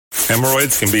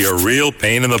Hemorrhoids can be a real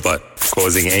pain in the butt,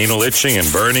 causing anal itching and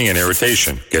burning and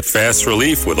irritation. Get fast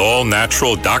relief with all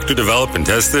natural, doctor-developed and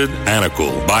tested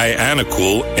Anacool. Buy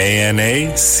Anacool,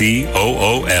 ANACOOL,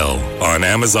 on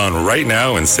Amazon right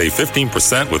now and save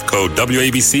 15% with code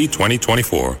WABC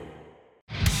 2024.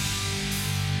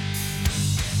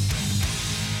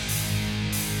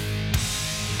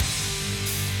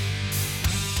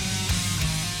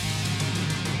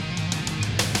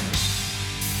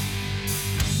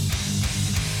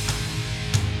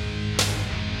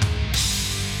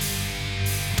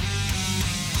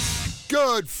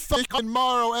 Good fucking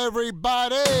morrow,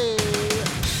 everybody.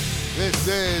 This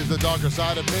is The Darker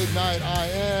Side of Midnight. I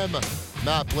am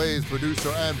Matt Blaze, producer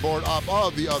and board op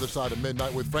of The Other Side of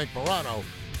Midnight with Frank Morano.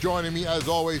 Joining me, as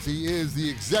always, he is the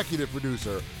executive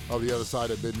producer of The Other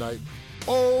Side of Midnight.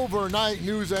 Overnight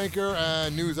news anchor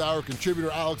and news hour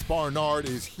contributor Alex Barnard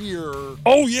is here.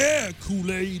 Oh, yeah,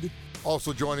 Kool-Aid.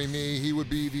 Also joining me, he would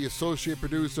be the associate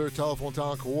producer, telephone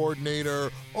talent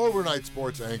coordinator, overnight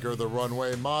sports anchor, the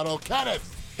runway model,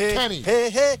 Kenneth. Kenny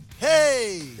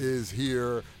is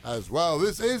here as well.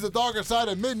 This is The Darker Side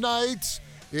of Midnight.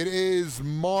 It is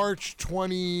March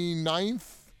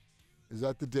 29th. Is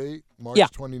that the date? March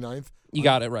 29th? You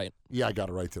got it right. Yeah, I got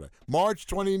it right today. March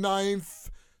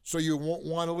 29th. So you won't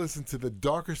want to listen to The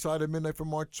Darker Side of Midnight for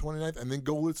March 29th and then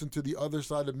go listen to The Other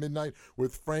Side of Midnight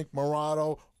with Frank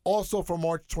Morano. Also for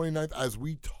March 29th, as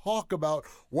we talk about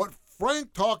what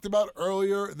Frank talked about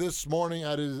earlier this morning,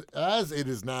 as it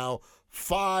is now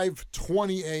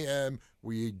 5:20 a.m.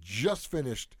 We just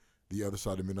finished The Other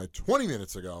Side of Midnight 20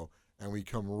 minutes ago, and we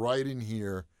come right in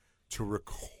here to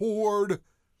record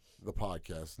the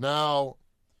podcast. Now,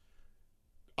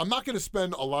 I'm not going to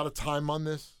spend a lot of time on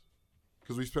this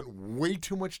because we spent way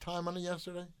too much time on it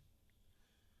yesterday.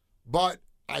 But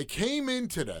I came in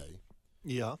today.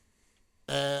 Yeah.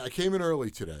 I came in early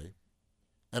today,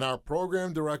 and our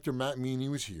program director, Matt Meany,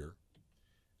 was here,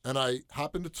 and I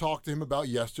happened to talk to him about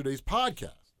yesterday's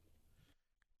podcast.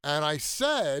 And I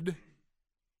said,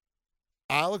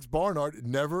 Alex Barnard had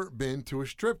never been to a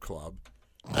strip club,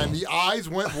 and the eyes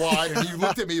went wide, and he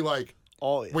looked at me like,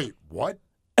 oh, yeah. Wait, what?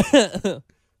 And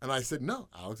I said, no,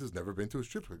 Alex has never been to a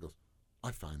strip club. He goes,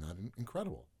 I find that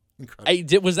incredible.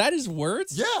 Was that his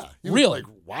words? Yeah. He really? was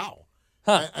like, wow.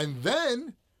 Huh. And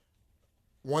then,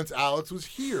 once Alex was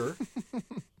here,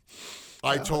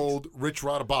 I told Rich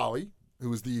Rodabali, who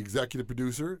was the executive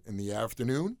producer in the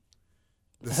afternoon,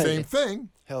 the same thing.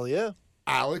 Hell yeah.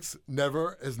 Alex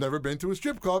has never been to a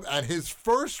strip club, and his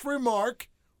first remark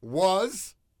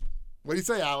was, what did he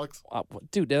say, Alex?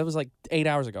 Dude, that was like 8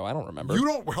 hours ago. I don't remember. You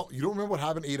don't remember what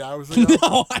happened 8 hours ago?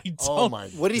 No, I don't. Oh my!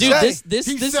 What did he say?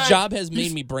 This job has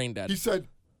made me brain dead. He said,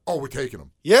 "Oh, we're taking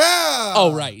him." Yeah.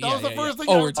 Oh, right. That was the first thing.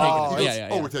 Oh, we're taking him. He Yeah.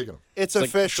 goes, Oh, we're taking him. It's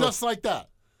official. Just like that.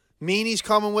 Meanie's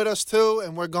coming with us too,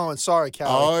 and we're going. Sorry, Callie.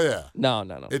 Oh yeah.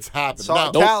 No. It's happening.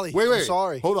 Sorry, Now, Callie. Wait. I'm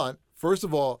sorry. Hold on. First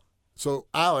of all, so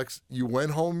Alex, you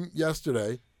went home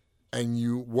yesterday, and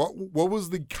what was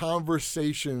the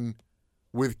conversation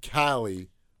with Callie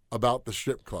about the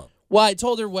strip club? Well, I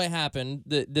told her what happened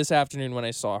this afternoon when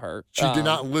I saw her. She did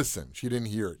not listen. She didn't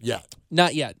hear it yet.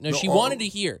 Not yet. No, she wanted to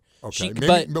hear. Okay.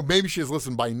 But maybe she has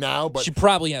listened by now, but she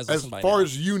probably has as listened by now. far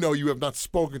as you know, you have not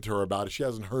spoken to her about it. She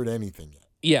hasn't heard anything yet.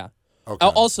 Yeah. Okay.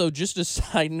 Also, just a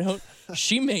side note,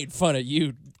 she made fun of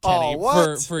you, Kenny, Oh,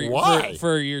 what? Why?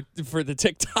 for the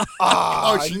TikTok.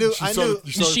 I knew.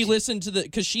 She listened to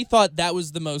because she thought that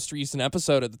was the most recent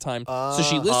episode at the time. So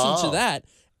she listened to that,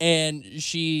 and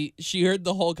she heard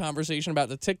the whole conversation about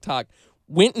the TikTok,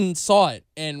 went and saw it,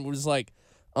 and was like,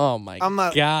 "Oh my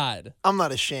God!" I'm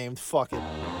not ashamed. Fuck it.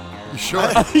 You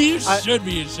sure? You should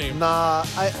be ashamed. Nah,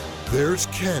 There's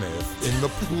Kenneth in the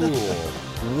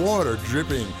pool, water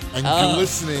dripping and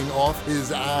glistening off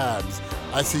his abs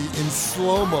as he, in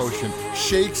slow motion,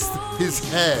 shakes his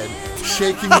head,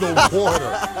 shaking the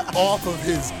water off of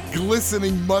his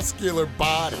glistening muscular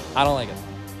body. I don't like it.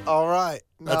 all right.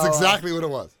 That's exactly what it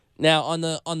was. Now on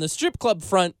the strip club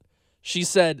front, she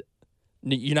said,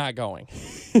 "You're not going."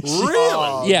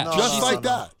 Really? Yeah. Just like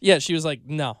that. Yeah, she was like,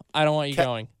 "No, I don't want you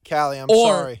going." Callie, I'm Or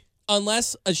sorry.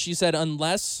 unless she said,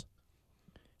 "Unless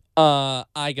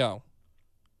I go."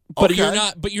 But Okay. you're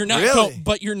not Really?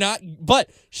 but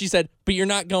she said, "But you're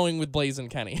not going with Blaze and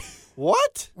Kenny."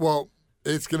 What? Well,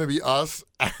 it's going to be us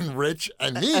and Rich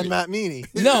and me. And Matt Meany.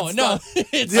 No.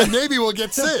 And maybe we'll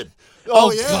get Sid.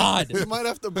 Oh, yeah. God. You might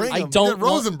have to bring I him. don't Get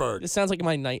Rosenberg. It sounds like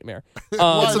my nightmare. It's a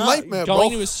not? nightmare, Going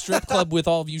bro. to a strip club with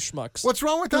all of you schmucks. What's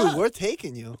wrong with Dude, that? we're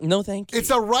taking you. No, thank you. It's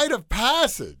a rite of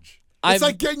passage. It's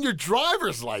like getting your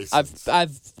driver's license.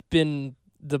 I've been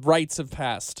the rites have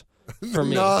passed. for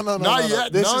me. No, Not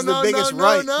yet. This no, is no, the biggest no,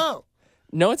 right. No.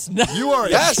 No, it's not. You are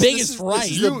Yes, the biggest this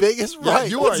right. is the biggest Yeah, right.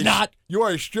 you are It's not. You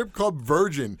are a strip club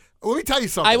virgin. Let me tell you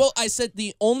something. I said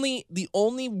the only way.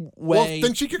 Well,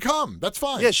 then she could come. That's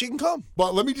fine. Yeah, she can come.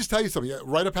 But let me just tell you something.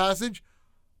 Rite of passage.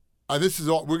 This is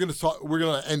all we're gonna talk. We're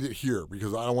gonna end it here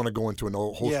because I don't want to go into a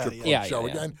whole strip club Yeah, show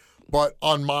yeah. again. But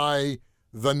on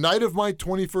the night of my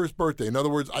 21st birthday, in other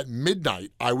words, at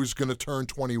midnight, I was gonna turn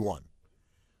 21.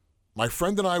 My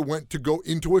friend and I went to go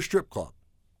into a strip club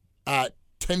at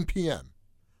 10 p.m.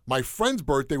 My friend's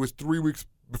birthday was 3 weeks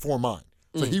before mine,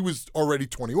 so he was already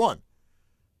 21.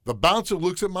 The bouncer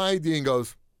looks at my ID and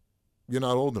goes, "You're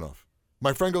not old enough."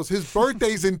 My friend goes, "His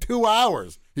birthday's in 2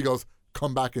 hours." He goes,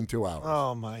 "Come back in 2 hours."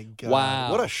 Oh my god!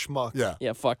 Wow. What a schmuck. Yeah.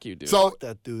 Yeah, fuck you, dude. So,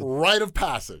 that dude. rite of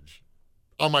passage.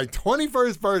 On my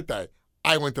 21st birthday,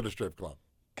 I went to the strip club.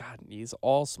 God, he's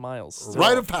all smiles. still.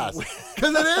 Rite of passage.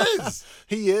 Because it is.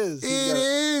 He is. It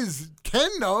is. Ken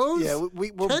knows. Yeah,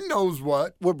 Ken knows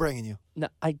what. we're bringing you. No,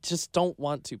 I just don't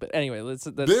want to. But anyway, that's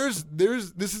There's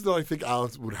this is what I think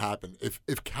Alex would happen if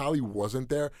Callie wasn't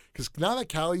there. Because now that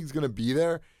Callie's gonna be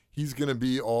there, he's gonna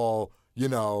be all,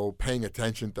 paying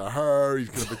attention to her. He's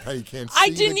gonna pretend he can't see I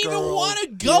didn't the even girl. want to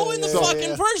go in the yeah, fucking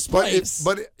yeah. first But place.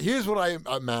 but here's what I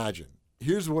imagine.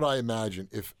 Here's what I imagine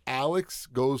if Alex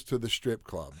goes to the strip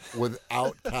club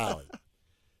without Callie.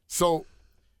 So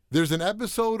there's an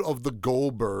episode of the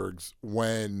Goldbergs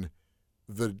when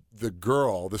the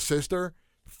girl, the sister,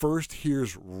 first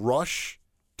hears Rush,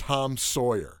 Tom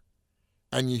Sawyer,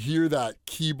 and you hear that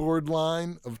keyboard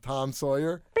line of Tom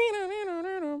Sawyer.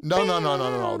 No.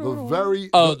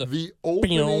 The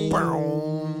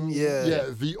opening. Yeah.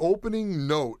 The opening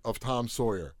note of Tom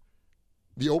Sawyer.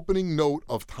 The opening note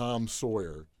of Tom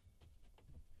Sawyer.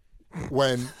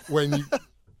 When you.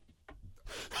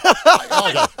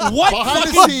 Okay. What Behind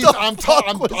the fucking- scenes, I'm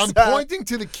was that? pointing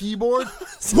to the keyboard.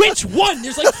 Which one?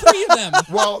 There's like 3 of them.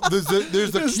 Well, there's a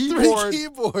There's keyboard 3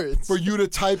 keyboards. for you to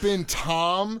type in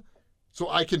Tom, so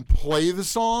I can play the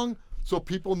song, so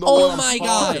people know Oh what my I'm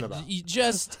talking god! about. You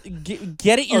just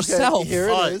get it yourself. here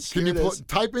it All right, is. can Here you it is.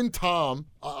 type in Tom?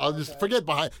 I'll just forget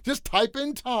behind. Just type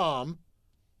in Tom.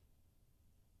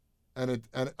 And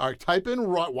type in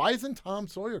why isn't Tom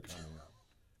Sawyer coming up?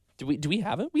 Do we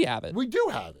have it? We have it. We do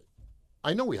have it.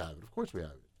 I know we have it. Of course we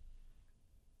have it.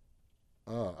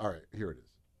 All right, here it is.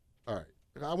 All right,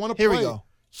 I want to Here play. we go.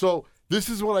 So this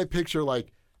is what I picture.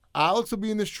 Like Alex will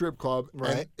be in the strip club,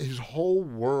 Right. and his whole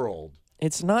world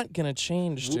It's not gonna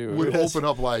change, dude. would Yes. open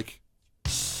up like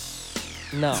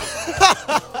No.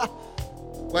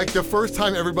 the first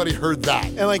time everybody heard that.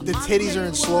 And like the titties are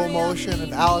in slow motion,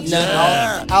 and Alex's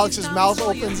No. mouth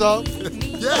opens up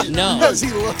Yeah. No. as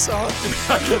he looks on.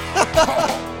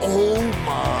 Oh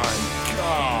my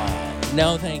God.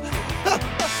 No, thank you.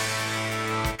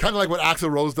 Kind of like what Axl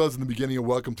Rose does in the beginning of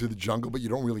Welcome to the Jungle, but you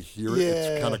don't really hear it. Yeah.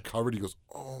 It's kind of covered. He goes,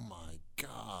 "Oh my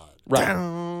God." Right.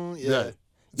 Yeah.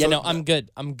 Yeah, So- no, I'm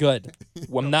good. I'm good.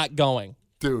 I'm not going.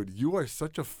 Dude, you are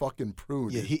such a fucking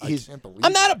prude. Yeah, I he's- can't believe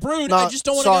I'm it. not a prude. No, I just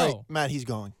don't want sorry, to go. Matt, he's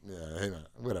going. Yeah, hey man,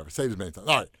 whatever. Say it as many times.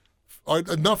 All right,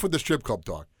 enough with the strip club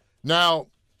talk. Now,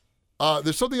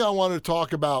 there's something I wanted to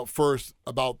talk about first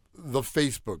about the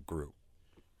Facebook group.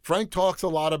 Frank talks a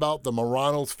lot about the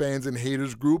Morano's Fans and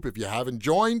Haters group. If you haven't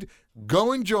joined,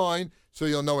 go and join so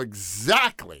you'll know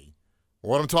exactly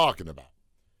what I'm talking about.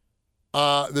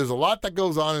 There's a lot that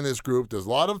goes on in this group. There's a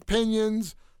lot of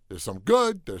opinions. There's some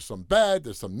good. There's some bad.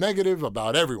 There's some negative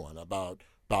about everyone. About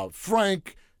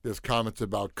Frank. There's comments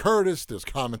about Curtis. There's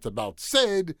comments about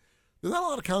Sid. There's not a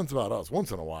lot of comments about us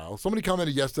once in a while. Somebody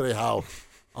commented yesterday how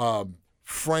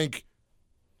Frank,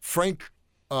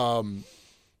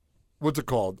 what's it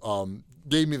called?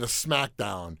 Gave me the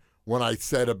smackdown when I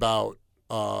said about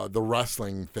the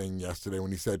wrestling thing yesterday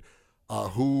when he said,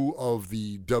 who of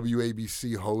the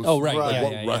WABC hosts, Oh, right. like Yeah,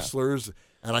 what yeah, yeah. wrestlers,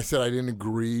 and I said I didn't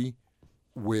agree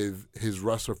with his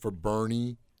wrestler for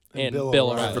Bernie And Bill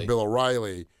Bill O'Reilly. and for O'Reilly. Bill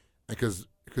O'Reilly,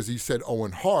 because he said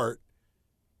Owen Hart,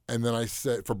 and then I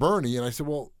said for Bernie, and I said,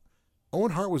 well,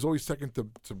 Owen Hart was always second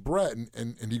to Brett,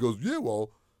 and he goes, yeah,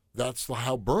 well, that's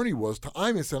how Bernie was to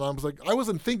Imus, and I was like, I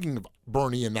wasn't thinking of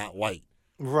Bernie in that light.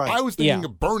 Right. I was thinking Yeah.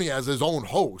 of Bernie as his own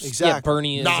host. Exactly. Yeah,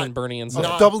 Bernie is Not- and Bernie and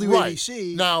Not- stuff. WABC.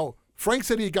 Right. Now, Frank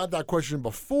said he got that question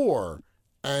before,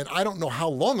 and I don't know how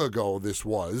long ago this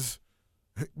was,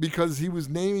 because he was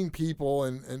naming people,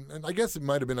 and I guess it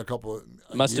might have been a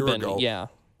Must have year been, ago, yeah.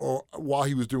 or while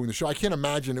he was doing the show. I can't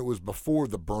imagine it was before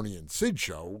the Bernie and Sid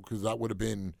show, because that would have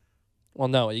been Well,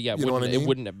 no, yeah, You know what I mean? it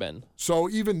wouldn't have been. so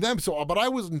even them. But I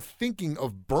wasn't thinking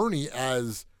of Bernie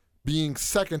as being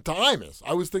second to Imus.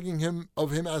 I was thinking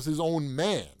of him as his own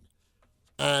man,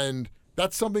 and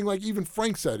that's something like even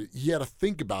Frank said he had to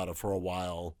think about it for a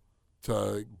while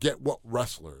to get what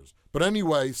wrestlers. But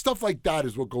anyway, stuff like that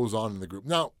is what goes on in the group.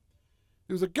 Now,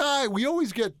 there's a guy, we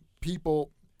always get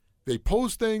people, they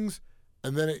post things,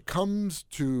 and then it comes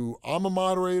to, I'm a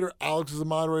moderator, Alex is a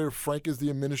moderator, Frank is the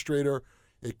administrator.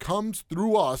 It comes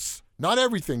through us. Not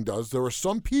everything does. There are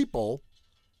some people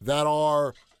that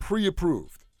are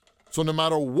pre-approved. So no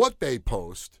matter what they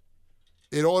post,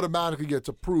 it automatically gets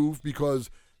approved because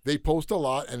they post a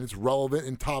lot and it's relevant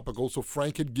and topical. So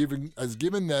Frank has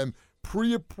given them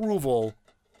pre-approval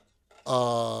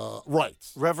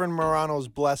rights. Reverend Morano's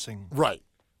blessing. Right.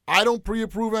 I don't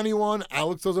pre-approve anyone.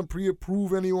 Alex doesn't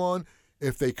pre-approve anyone.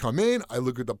 If they come in, I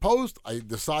look at the post, I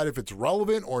decide if it's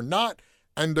relevant or not,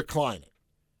 and decline it.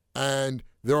 And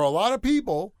there are a lot of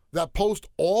people that post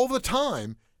all the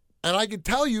time, and I can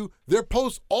tell you their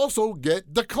posts also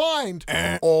get declined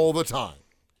all the time.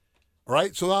 All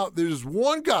right? So now there's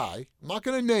one guy, I'm not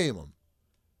going to name him,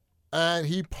 and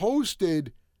he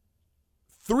posted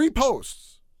 3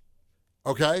 posts,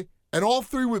 okay? And all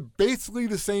 3 were basically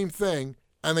the same thing,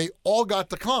 and they all got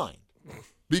declined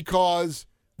because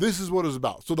this is what it was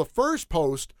about. So the first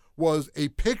post was a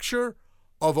picture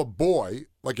of a boy,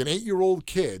 like an 8-year-old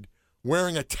kid,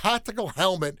 wearing a tactical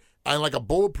helmet and like a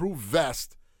bulletproof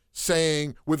vest,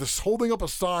 saying, holding up a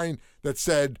sign that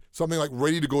said something like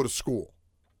ready to go to school.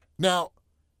 Now,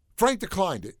 Frank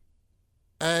declined it.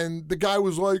 And the guy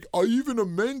was like, I even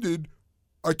amended,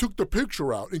 I took the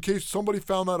picture out in case somebody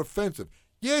found that offensive.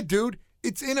 Yeah, dude,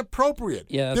 it's inappropriate.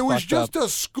 Yeah, there was fucked just up. a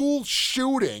school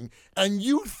shooting, and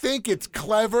you think it's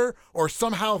clever or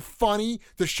somehow funny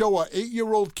to show a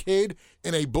 8-year-old kid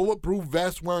in a bulletproof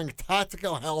vest wearing a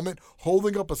tactical helmet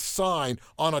holding up a sign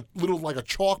on a little, like a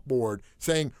chalkboard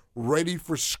saying, ready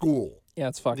for school. Yeah,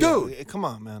 it's fucked up. Dude. Come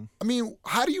on, man. I mean,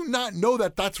 how do you not know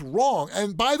that that's wrong?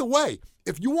 And by the way,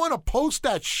 if you want to post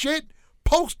that shit,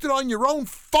 post it on your own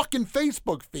fucking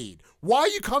Facebook feed. Why are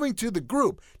you coming to the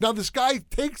group? Now, this guy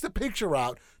takes the picture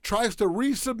out, tries to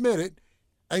resubmit it,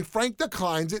 and Frank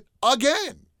declines it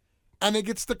again. And it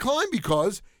gets declined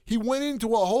because he went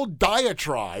into a whole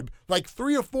diatribe, like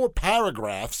 3 or 4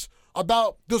 paragraphs,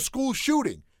 about the school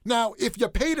shooting. Now, if you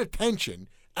paid attention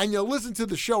and you listened to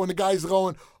the show and the guy's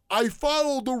going, I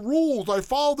followed the rules, I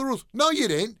followed the rules. No, you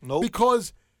didn't. Nope.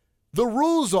 Because the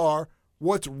rules are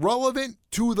what's relevant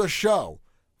to the show.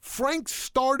 Frank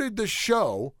started the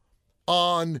show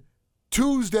on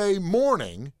Tuesday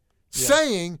morning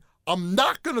saying, I'm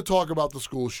not going to talk about the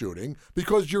school shooting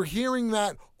because you're hearing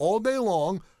that all day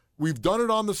long. We've done it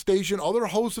on the station. Other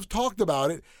hosts have talked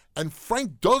about it. And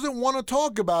Frank doesn't want to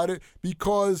talk about it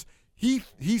because he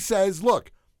says,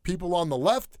 look, people on the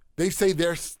left, they say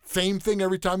their same thing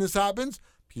every time this happens.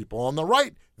 People on the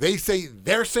right, they say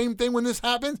their same thing when this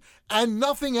happens, and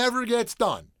nothing ever gets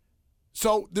done.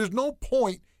 So there's no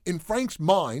point in Frank's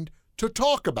mind to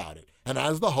talk about it. And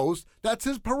as the host, that's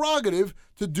his prerogative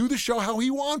to do the show how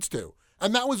he wants to.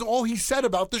 And that was all he said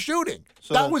about the shooting.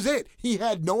 So that was it. He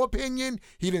had no opinion.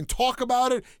 He didn't talk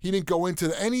about it. He didn't go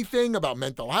into anything about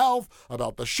mental health,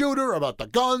 about the shooter, about the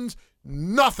guns,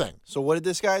 nothing. So what did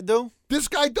this guy do? This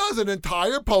guy does an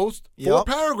entire post, 4 Yep.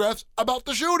 paragraphs about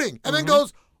the shooting, and then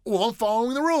goes, well, I'm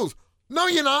following the rules. No,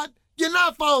 you're not. You're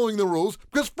not following the rules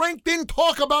because Frank didn't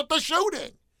talk about the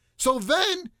shooting. So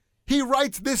then he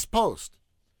writes this post,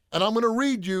 and I'm not going to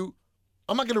read you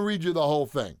the whole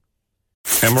thing.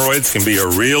 Hemorrhoids can be a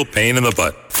real pain in the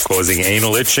butt, causing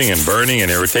anal itching and burning and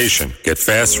irritation. Get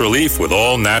fast relief with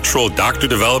all natural,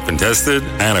 doctor-developed and tested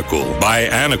Anacool. Buy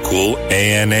Anacool,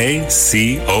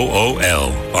 Anacool,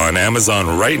 on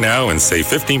Amazon right now and save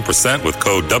 15% with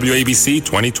code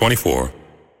WABC2024.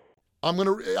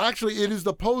 It is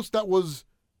the post that was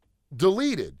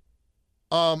deleted.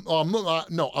 I'm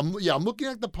looking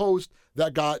at the post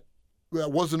that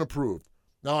wasn't approved.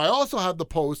 Now I also have the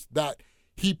post that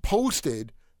he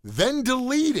posted, then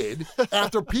deleted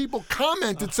after people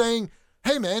commented saying,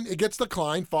 hey man, it gets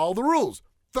declined, follow the rules.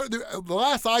 The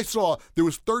last I saw, there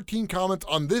was 13 comments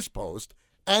on this post,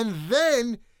 and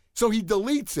then, so he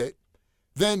deletes it,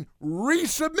 then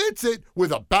resubmits it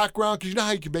with a background, because you know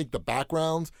how you can make the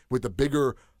backgrounds with the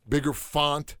bigger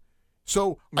font?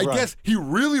 So I guess he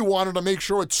really wanted to make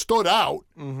sure it stood out,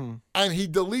 and he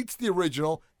deletes the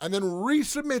original and then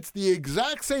resubmits the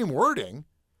exact same wording,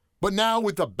 but now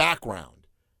with the background.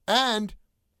 And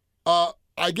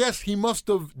I guess he must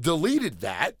have deleted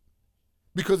that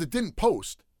because it didn't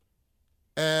post.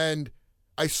 And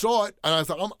I saw it, and I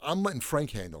thought, I'm letting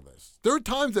Frank handle this. There are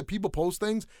times that people post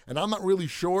things, and I'm not really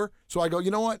sure. So I go,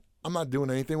 you know what? I'm not doing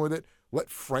anything with it.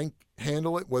 Let Frank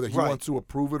handle it, whether he wants to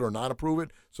approve it or not approve it.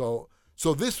 So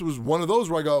this was one of those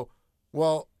where I go,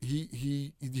 Well,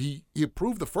 he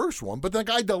approved the first one, but the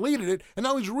guy deleted it, and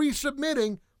now he's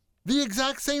resubmitting the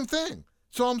exact same thing.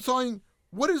 So I'm saying,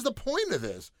 what is the point of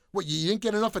this? What, you didn't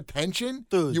get enough attention?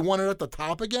 Dude. You want it at the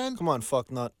top again? Come on,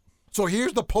 fuck nut. So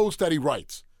here's the post that he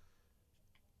writes,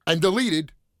 and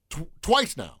deleted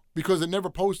twice now because it never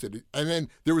posted. And then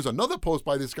there was another post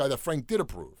by this guy that Frank did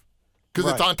approve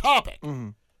because it's Right. on topic. Mm-hmm.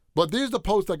 But there's the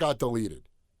post that got deleted.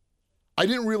 I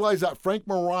didn't realize that Frank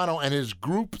Morano and his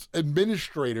group's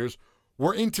administrators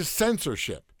were into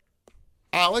censorship.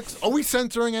 Alex, are we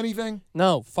censoring anything?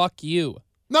 No, fuck you.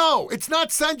 No, it's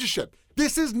not censorship.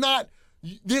 This is not,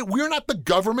 we're not the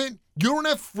government. You don't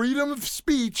have freedom of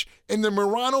speech in the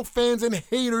Morano fans and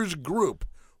haters group.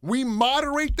 We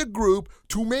moderate the group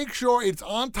to make sure it's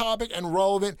on topic and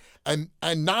relevant and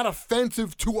not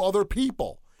offensive to other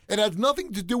people. It has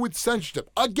nothing to do with censorship.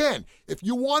 Again, if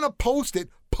you want to post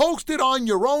it on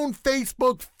your own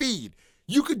Facebook feed.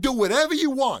 You could do whatever you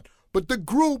want, but the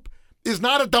group is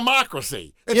not a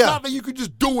democracy. It's not that you can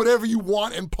just do whatever you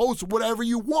want and post whatever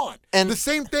you want. And the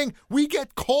same thing, we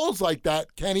get calls like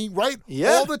that, Kenny, right?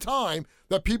 Yeah. All the time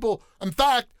that people, in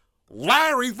fact,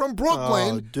 Larry from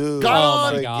Brooklyn got Oh,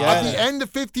 on my God. at the end of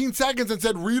 15 seconds and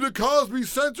said, Rita Cosby's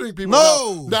censoring people.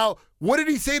 No! Now, what did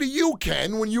he say to you,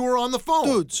 Ken, when you were on the phone?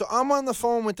 Dude, so I'm on the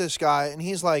phone with this guy, and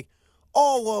he's like,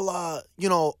 oh, well,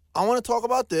 I want to talk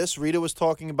about this. Rita was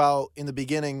talking about, in the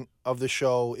beginning of the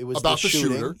show, it was about the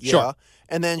shooting. shooter. Yeah. Sure.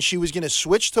 And then she was going to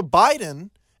switch to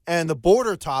Biden and the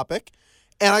border topic.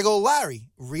 And I go, Larry,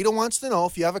 Rita wants to know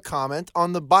if you have a comment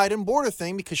on the Biden border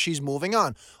thing because she's moving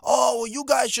on. Oh, well, you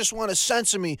guys just want to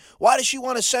censor me. Why does she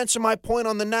want to censor my point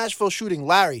on the Nashville shooting?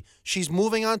 Larry, she's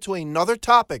moving on to another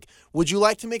topic. Would you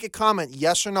like to make a comment?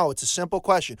 Yes or no? It's a simple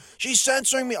question. She's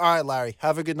censoring me. All right, Larry,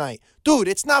 have a good night. Dude,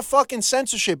 it's not fucking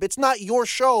censorship. It's not your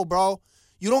show, bro.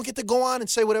 You don't get to go on and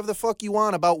say whatever the fuck you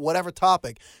want about whatever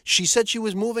topic. She said she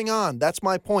was moving on. That's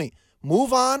my point.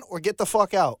 Move on or get the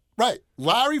fuck out. Right.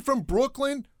 Larry from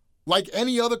Brooklyn, like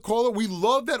any other caller, we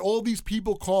love that all these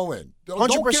people call in.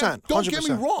 100%. Don't get me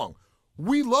 100%. wrong.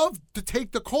 We love to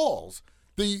take the calls.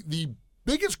 The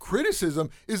biggest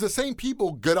criticism is the same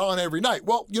people get on every night.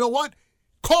 Well, you know what?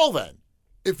 Call then.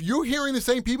 If you're hearing the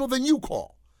same people, then you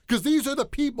call. Because these are the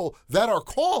people that are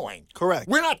calling. Correct.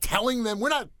 We're not telling them, we're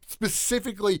not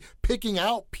specifically picking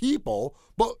out people,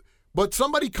 but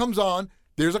somebody comes on,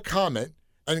 there's a comment,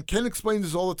 and Ken explains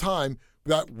this all the time,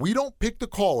 that we don't pick the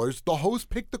callers, the hosts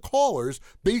pick the callers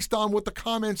based on what the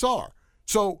comments are.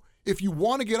 So if you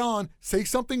want to get on, say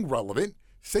something relevant,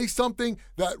 say something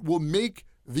that will make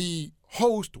the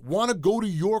host want to go to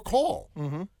your call.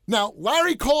 Mm-hmm. Now,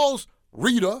 Larry calls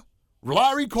Rita,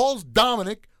 Larry calls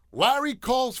Dominic, Larry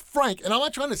calls Frank, and I'm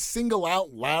not trying to single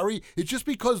out Larry. It's just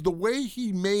because the way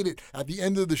he made it at the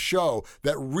end of the show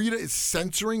that Rita is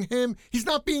censoring him, he's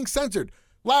not being censored.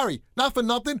 Larry, not for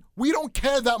nothing, we don't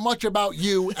care that much about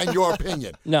you and your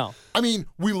opinion. No. I mean,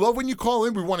 we love when you call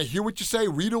in. We want to hear what you say.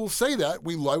 Rita will say that.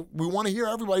 We want to hear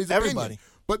everybody's opinion.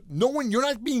 But no one, you're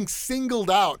not being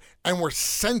singled out and we're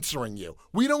censoring you.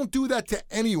 We don't do that to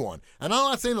anyone. And I'm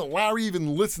not saying that Larry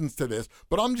even listens to this,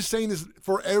 but I'm just saying this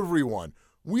for everyone.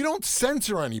 We don't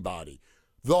censor anybody.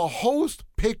 The host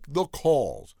pick the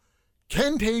calls.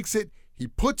 Ken takes it, he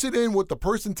puts it in what the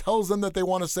person tells them that they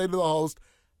want to say to the host,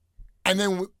 and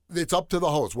then it's up to the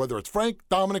host, whether it's Frank,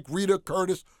 Dominic, Rita,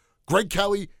 Curtis, Greg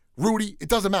Kelly, Rudy, it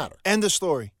doesn't matter. End of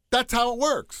story. That's how it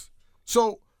works.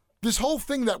 So this whole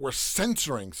thing that we're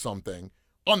censoring something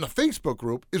on the Facebook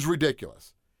group is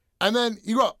ridiculous. And then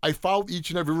you go, I followed each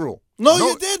and every rule. No,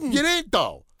 you didn't. You didn't,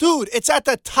 though. Dude, it's at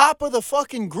the top of the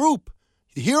fucking group.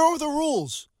 Here are the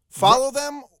rules. Follow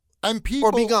them and people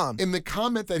or be gone. In the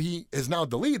comment that he has now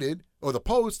deleted, or the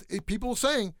post, people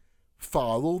saying,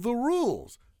 follow the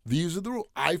rules. These are the rules.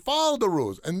 I followed the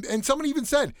rules. And somebody even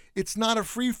said, it's not a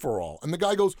free-for-all. And the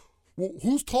guy goes, well,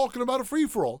 who's talking about a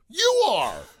free-for-all? You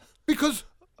are. Because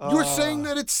you're saying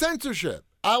that it's censorship.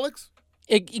 Alex?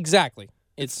 Exactly.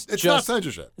 It's not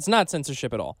censorship. It's not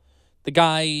censorship at all. The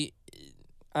guy,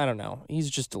 I don't know. He's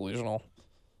just delusional.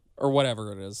 Or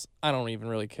whatever it is. I don't even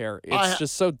really care. It's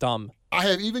just so dumb. I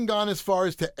have even gone as far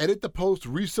as to edit the post,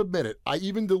 resubmit it. I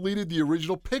even deleted the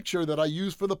original picture that I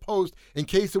used for the post in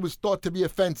case it was thought to be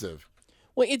offensive.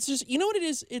 Well, it's just, you know what it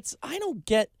is? I don't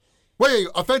get. Wait,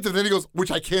 offensive. Then he goes,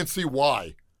 which I can't see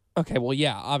why. Okay, well,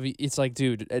 yeah. It's like,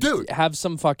 dude, have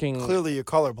some fucking. Clearly you're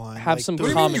colorblind. Have some what do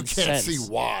you common mean you can't sense.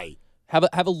 see why? Have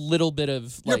a little bit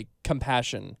of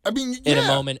compassion. I mean, yeah.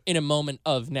 in a moment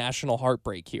of national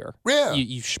heartbreak here. Yeah.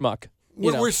 You schmuck.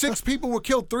 Where 6 people were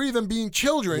killed, 3 of them being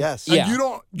children. Yes. And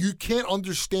Yeah. you can't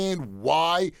understand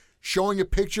why showing a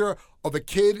picture of a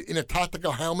kid in a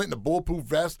tactical helmet and a bulletproof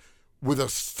vest with a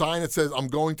sign that says, I'm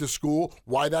going to school,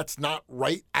 why that's not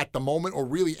right at the moment or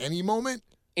really any moment.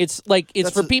 It's like,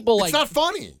 it's for people like. It's not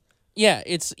funny. Yeah,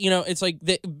 it's, it's like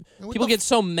people get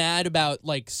so mad about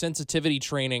like sensitivity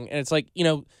training, and it's like,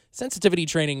 sensitivity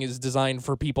training is designed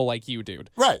for people like you, dude.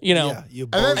 Right. Yeah, you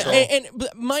And bozo. then-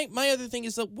 But my other thing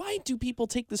is that why do people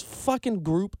take this fucking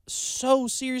group so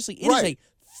seriously? It is Right.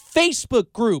 a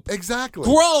Facebook group. Exactly.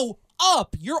 Grow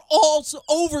up. You're all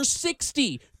over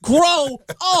 60. Grow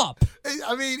up.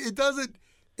 I mean, it doesn't.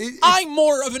 I'm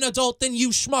more of an adult than you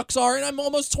schmucks are, and I'm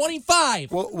almost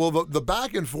 25. Well, the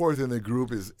back and forth in the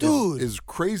group is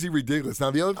crazy ridiculous. Now,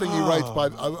 the other thing he writes,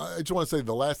 I just want to say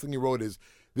the last thing he wrote is,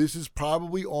 this is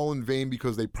probably all in vain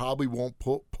because they probably won't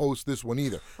post this one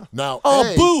either. Now,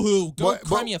 boo-hoo. Go but-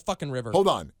 cry me a fucking river. Hold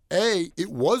on.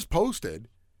 It was posted,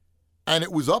 and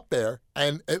it was up there,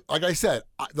 and like I said,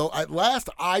 at last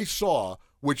I saw,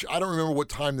 which I don't remember what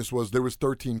time this was, there was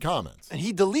 13 comments. And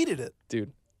he deleted it.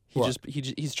 Dude, What?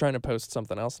 he's trying to post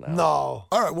something else now. No.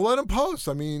 All right, well, let him post.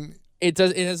 I mean, It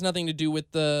has nothing to do with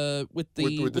the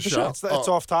show. It's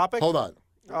off topic. hold on.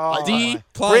 Oh,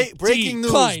 Decline. breaking news.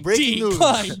 Decline. Breaking news.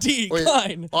 Decline. Wait,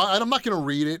 Decline. I'm not going to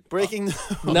read it. Breaking news.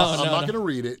 I'm No, not going to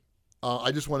read it.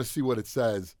 I just want to see what it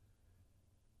says.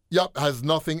 Yep, has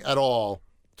nothing at all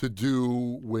to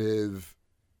do with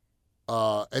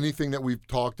anything that we've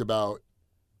talked about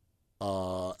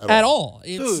At all.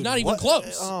 It's Dude, not even what-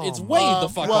 close. oh, It's way the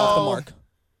fuck well, off the mark.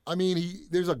 I mean,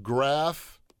 there's a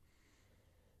graph.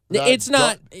 It's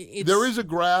not. There is a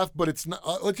graph, but it's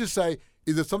not. Let's just say,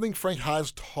 is it something Frank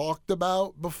has talked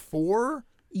about before?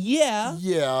 Yeah.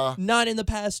 Yeah, Not in the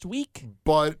past week.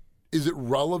 but is it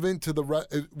relevant to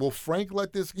the? Will Frank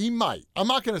let this? He might. We're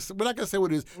not gonna say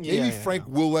what it is. Maybe Yeah, Frank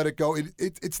will let it go.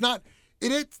 It's not.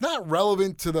 It's not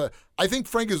relevant to the. I think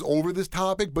Frank is over this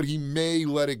topic, but he may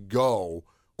let it go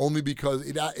only because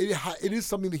it is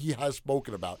something that he has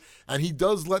spoken about, and he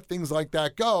does let things like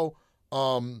that go.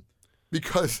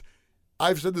 Because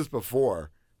I've said this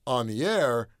before on the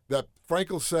air that Frank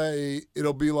will say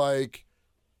it'll be like,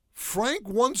 Frank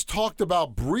once talked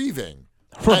about breathing.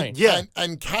 Right. And, Yeah.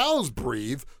 and cows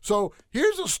breathe. So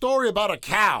here's a story about a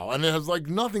cow, and it has like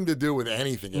nothing to do with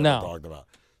anything you No. ever talked about.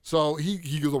 So he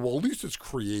goes, well, at least it's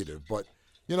creative. But,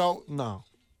 No.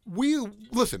 we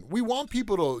want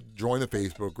people to join the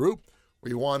Facebook group.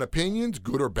 We want opinions,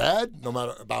 good or bad, no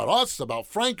matter about us, about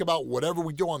Frank, about whatever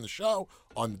we do on the show,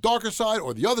 on the darker side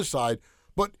or the other side.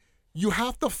 But you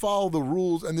have to follow the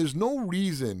rules, and there's no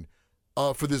reason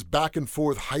for this back and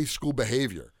forth high school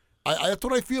behavior. That's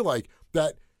what I feel like,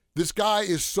 that this guy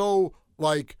is so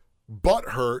like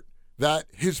butthurt that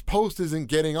his post isn't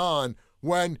getting on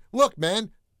when, look, man,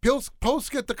 posts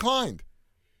get declined.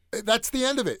 That's the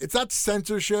end of it. It's not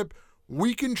censorship.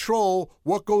 We control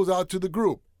what goes out to the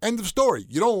group. End of story.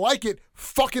 You don't like it,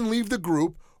 fucking leave the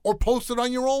group or post it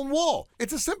on your own wall.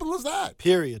 It's as simple as that.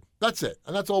 Period. That's it.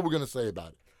 And that's all we're going to say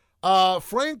about it.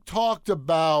 Frank talked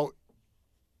about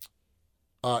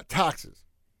taxes.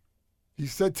 He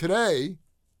said today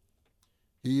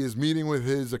he is meeting with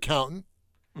his accountant,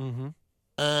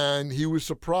 and he was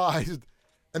surprised.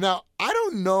 And now, I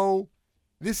don't know.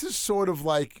 This is sort of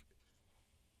like,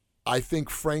 I think,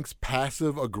 Frank's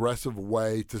passive-aggressive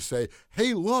way to say,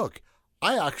 hey, look,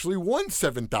 I actually won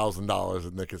 $7,000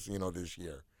 in the casino this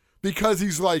year. Because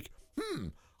he's like,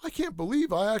 I can't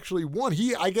believe I actually won.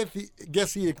 I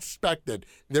guess he expected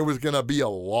there was going to be a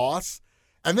loss.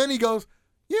 And then he goes,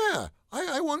 yeah,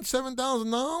 I won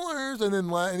 $7,000.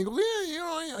 And he goes,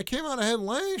 yeah, I came out ahead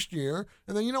last year.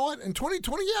 And then, you know what? In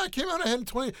 2020, yeah, I came out ahead in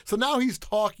 20. So now he's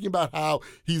talking about how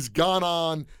he's gone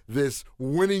on this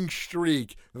winning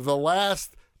streak. The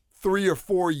last 3 or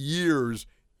 4 years,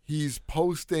 he's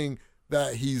posting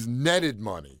that he's netted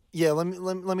money. Yeah,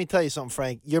 let me tell you something,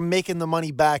 Frank. You're making the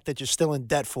money back that you're still in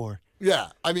debt for. Yeah,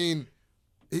 I mean,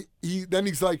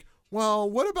 he's like, well,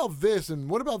 what about this and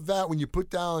what about that? When you put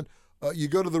down, you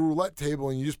go to the roulette table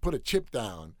and you just put a chip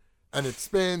down, and it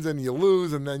spins and you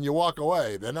lose and then you walk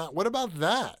away. They're not. What about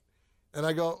that? And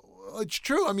I go, well, it's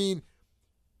true. I mean,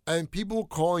 and people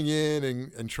calling in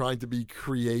and trying to be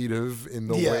creative in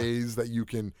the ways that you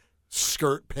can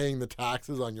skirt paying the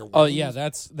taxes on your winnings. Oh yeah,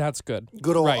 that's good.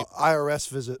 Good old right. IRS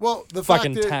visit. Well, the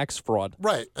Fucking fact is, tax fraud.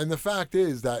 right, and the fact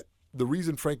is that the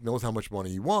reason Frank knows how much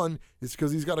money he won is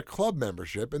because he's got a club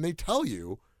membership, and they tell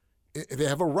you, they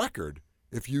have a record.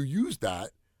 If you use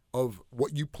that of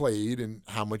what you played and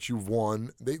how much you've won,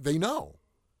 they know,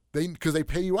 because they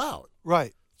pay you out,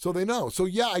 Right. so they know. So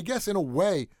yeah, I guess in a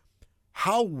way,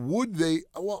 how would they?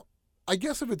 Well, I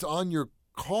guess if it's on your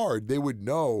card, they would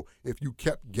know if you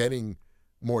kept getting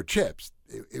more chips.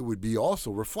 It would be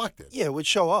also reflected. Yeah, it would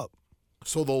show up.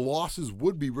 So the losses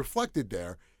would be reflected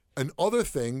there, and other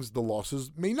things, the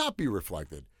losses may not be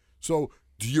reflected. So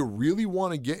do you really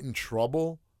want to get in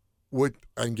trouble with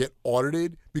and get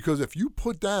audited? Because if you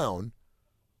put down,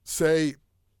 say,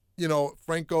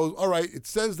 Frank goes, all right, it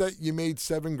says that you made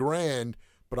 $7,000,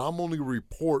 but I'm only going to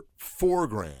report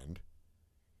 $4,000.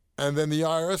 And then the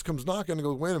IRS comes knocking and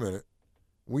goes, wait a minute,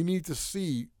 we need to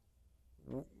see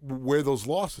where those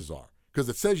losses are. Because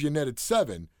it says you netted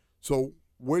 7, so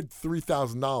where'd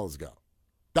 $3,000 go?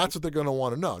 That's what they're going to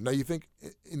want to know. Now, you think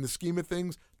in the scheme of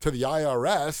things, to the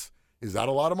IRS, is that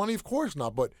a lot of money? Of course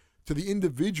not. But to the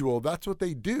individual, that's what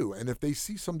they do. And if they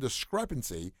see some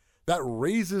discrepancy, that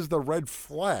raises the red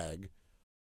flag.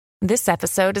 This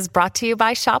episode is brought to you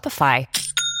by Shopify.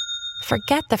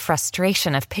 Forget the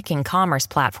frustration of picking commerce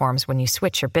platforms when you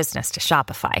switch your business to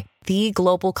Shopify, the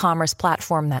global commerce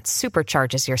platform that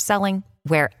supercharges your selling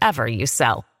wherever you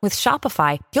sell. With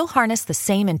Shopify, you'll harness the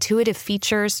same intuitive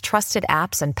features, trusted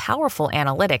apps, and powerful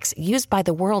analytics used by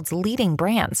the world's leading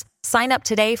brands. Sign up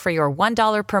today for your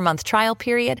 $1 per month trial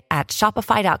period at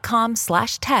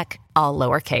shopify.com/tech, all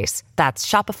lowercase. That's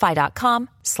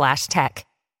shopify.com/tech.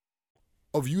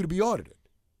 Of you to be audited.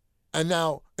 And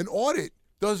now, an audit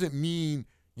doesn't mean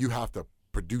you have to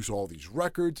produce all these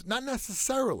records. Not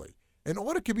necessarily. An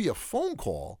audit could be a phone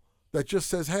call that just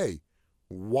says, hey,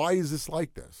 why is this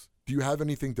like this? Do you have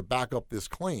anything to back up this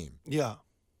claim? Yeah.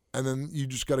 And then you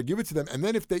just got to give it to them. And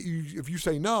then if you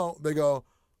say no, they go,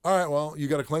 all right, well, you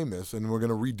got to claim this, and we're going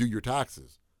to redo your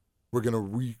taxes. We're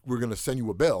going to send you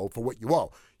a bill for what you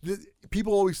owe.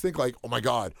 People always think like, oh my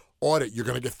God, audit, you're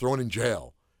going to get thrown in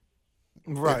jail.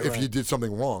 Right. If you did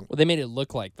something wrong. Well, they made it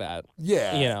look like that.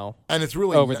 Yeah. And it's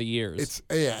really over the years.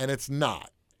 And it's not.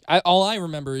 All I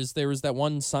remember is there was that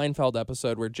one Seinfeld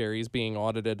episode where Jerry's being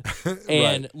audited,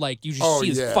 and like you just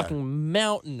see this fucking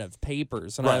mountain of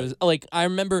papers, and I was like, I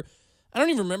don't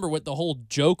even remember what the whole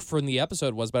joke from the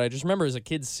episode was, but I just remember as a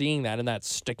kid seeing that and that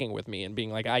sticking with me and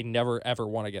being like, I never ever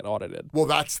want to get audited. Well,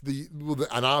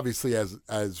 and obviously as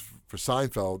for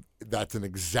Seinfeld, that's an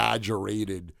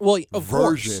exaggerated of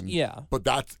version. Course, yeah. But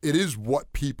it is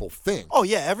what people think. Oh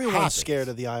yeah, everyone's happens. scared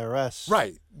of the IRS.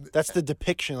 Right. That's the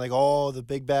depiction, like, oh, the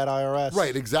big bad IRS.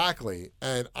 Right, exactly.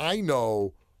 And I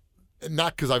know,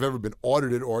 not because I've ever been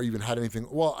audited or even had anything.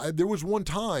 Well, there was one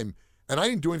time, and I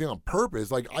didn't do anything on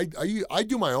purpose. Like I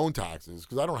do my own taxes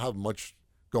because I don't have much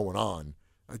going on.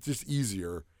 It's just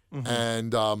easier. Mm-hmm.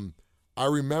 And I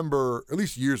remember, at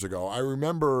least years ago,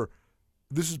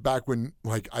 this is back when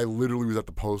like I literally was at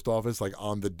the post office like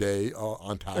on the day,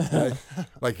 on tax day,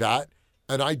 like that.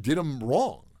 And I did them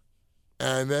wrong.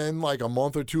 And then like a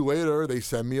month or two later, they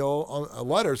send me a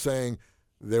letter saying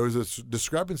there was a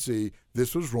discrepancy,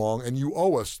 this was wrong, and you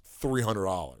owe us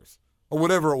 $300 or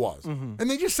whatever it was. Mm-hmm. And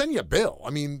they just send you a bill.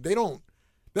 I mean,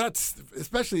 that's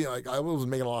especially like I wasn't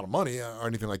making a lot of money or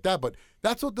anything like that, but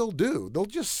that's what they'll do. They'll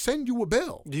just send you a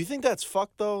bill. Do you think that's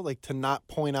fucked though? Like to not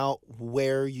point out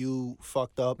where you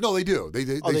fucked up? No, they do. They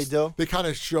do? They kind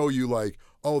of show you like,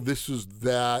 oh, this is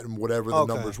that and whatever the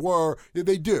numbers were. Yeah,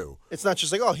 they do. It's not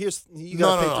just like, oh, you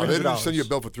got to pay $300. No. They didn't send you a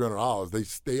bill for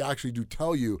 $300. They actually do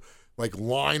tell you like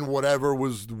line whatever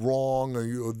was wrong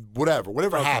or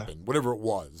whatever happened, whatever it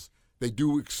was. They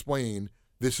do explain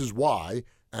this is why,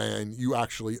 and you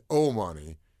actually owe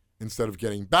money instead of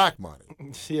getting back money.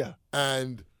 Yeah.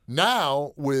 And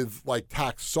now with like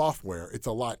tax software, it's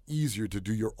a lot easier to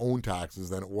do your own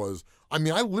taxes than it was. I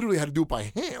mean, I literally had to do it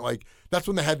by hand. Like that's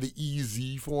when they had the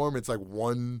EZ form. It's like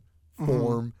one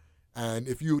form. And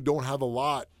if you don't have a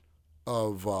lot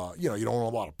of, you don't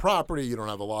own a lot of property, you don't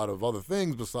have a lot of other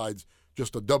things besides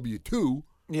just a W-2.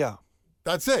 Yeah.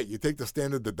 That's it. You take the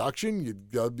standard deduction, you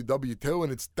W-2,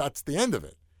 and that's the end of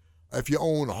it. If you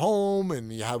own a home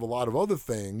and you have a lot of other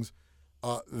things,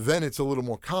 then it's a little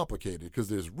more complicated because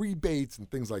there's rebates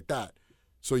and things like that.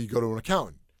 So you go to an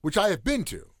accountant, which I have been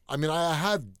to. I mean, I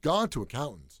have gone to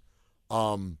accountants.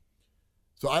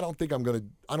 So I don't know if I'm going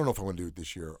to do it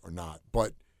this year or not.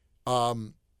 But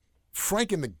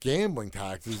Frank and the gambling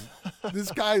taxes,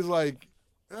 this guy's like,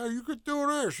 oh, you could do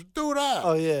this, do that.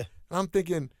 Oh, yeah. And I'm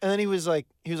thinking. And then he was like,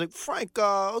 Frank,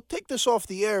 I'll take this off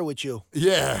the air with you.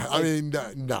 Yeah, I mean,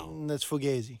 no. That's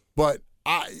fugazi. But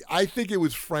I think it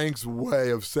was Frank's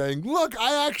way of saying, look,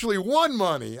 I actually won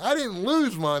money. I didn't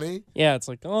lose money. Yeah, it's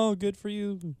like, oh, good for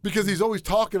you. Because he's always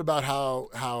talking about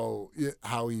how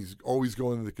he's always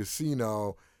going to the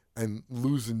casino and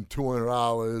losing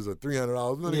 $200 or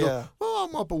 $300. And then he goes, well,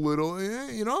 I'm up a little. Yeah,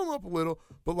 I'm up a little.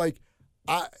 But, like,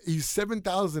 he's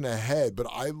 7,000 ahead. But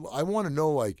I want to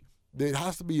know, like, there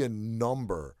has to be a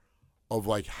number of,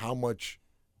 like, how much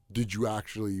did you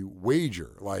actually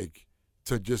wager, like,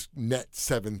 to just net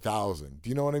 7,000. Do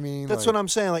you know what I mean? That's what I'm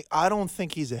saying. Like, I don't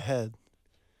think he's ahead.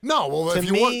 No, well, To if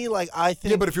you me, like, I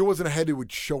think. yeah, but if he wasn't ahead, it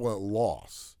would show a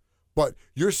loss. But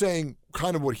you're saying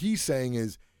kind of what he's saying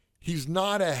is he's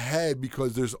not ahead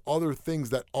because there's other things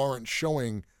that aren't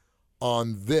showing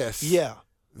on this. Yeah.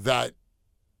 That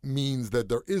means that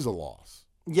there is a loss.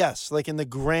 Yes, like in the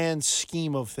grand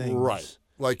scheme of things. Right.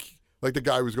 Like the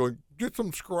guy was going, get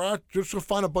some scratch, just to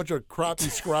find a bunch of crappy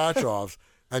scratch offs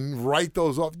and write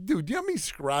those off. Dude, do you know how many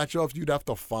scratch offs you'd have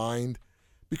to find?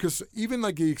 Because even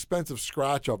like the expensive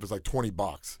scratch off is like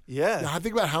 $20. Yeah. Now,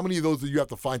 think about how many of those do you have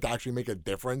to find to actually make a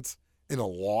difference in a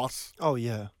loss. Oh,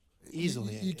 yeah.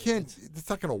 Easily. You can't, it's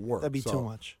not going to work. That'd be So, too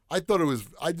much. I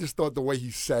just thought the way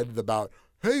he said about,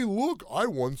 hey, look, I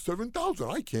won 7,000.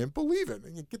 I can't believe it.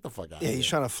 And get the fuck out of Yeah, here. he's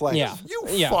trying to flex. Yeah. You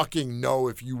Yeah. fucking know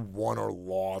if you won or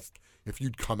lost, if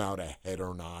you'd come out ahead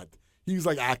or not. He's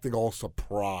like acting all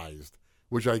surprised,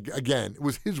 which again, it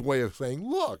was his way of saying,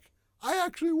 look, I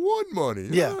actually won money.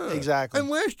 Yeah, exactly. And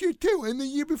last year too, and the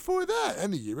year before that,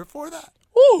 and the year before that.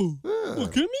 Ooh, Yeah.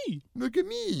 look at me. Look at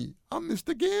me. I'm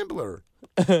Mr. Gambler.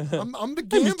 I'm the I'm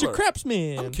gambler. Mr.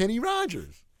 Crapsman. I'm Kenny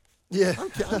Rogers. Yeah.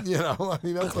 You know, I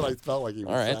mean, that's what I felt like he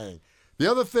was All right. saying. The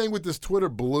other thing with this Twitter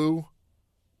blue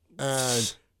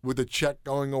and with the check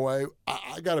going away,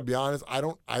 I got to be honest.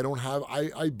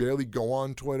 I barely go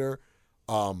on Twitter.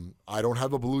 I don't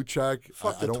have a blue check.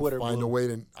 Fuck I the don't Twitter find blue. a way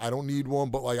to. I don't need one.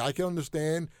 But like, I can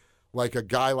understand, like a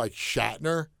guy like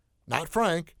Shatner, not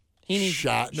Frank. He needs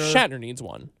Shatner needs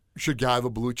one. Should have a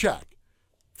blue check.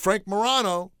 Frank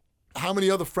Morano. How many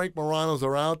other Frank Moranos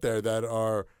are out there that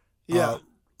are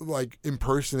like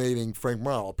impersonating Frank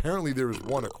Morano? Apparently there is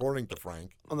one, according to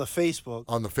Frank, On the Facebook.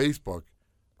 on the Facebook.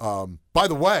 By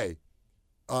the way,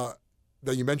 that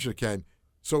you mentioned it, Ken.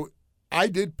 So I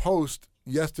did post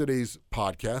yesterday's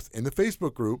podcast in the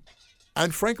Facebook group,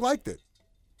 and Frank liked it.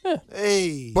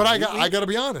 Hey. But I got to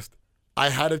be honest. I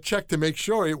had to check to make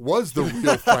sure it was the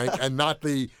real Frank and not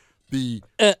the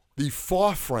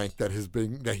far Frank that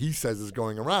he says is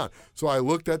going around. So I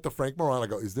looked at the Frank Morano. I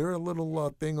go, is there a little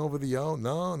thing over the O?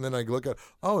 No. And then I look at,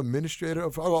 administrator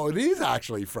of, it is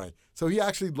actually Frank. So he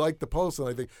actually liked the post, and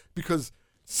I think because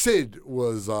Sid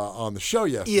was on the show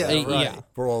yesterday, Yeah.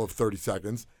 for all of 30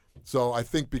 seconds. So I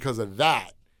think because of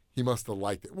that, he must have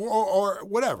liked it, or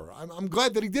whatever. I'm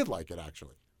glad that he did like it.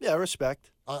 Actually, Yeah, respect.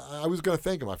 I was going to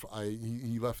thank him.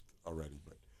 He left already,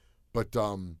 but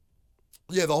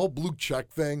yeah, the whole blue check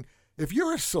thing. If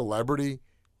you're a celebrity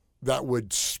that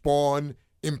would spawn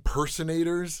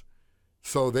impersonators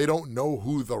so they don't know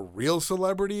who the real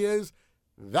celebrity is,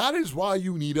 that is why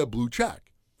you need a blue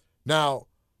check. Now,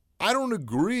 I don't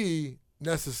agree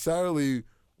necessarily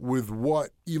with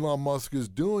what Elon Musk is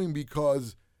doing,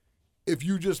 because if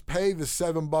you just pay the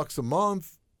 $7 a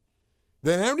month,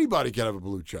 then anybody can have a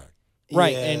blue check.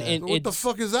 Right, Yeah. and What the it's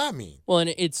fuck does that mean? well,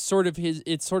 and it's sort of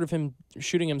him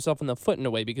shooting himself in the foot in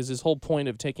a way, because his whole point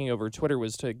of taking over Twitter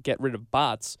was to get rid of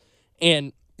bots,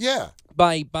 and Yeah.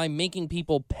 by making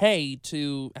people pay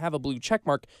to have a blue check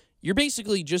mark, you're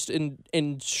basically just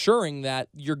ensuring that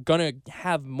you're gonna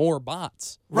have more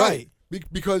bots. Right.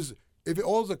 Because if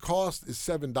all the cost is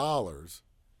 $7,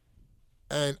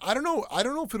 and I don't know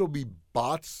if it'll be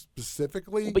bots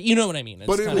specifically, But you know what I mean. It's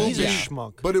But it kinda- will He's a be-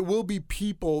 schmuck. but it will be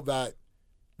people that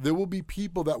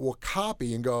will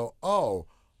copy and go, oh,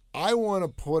 I want to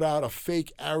put out a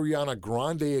fake Ariana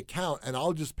Grande account, and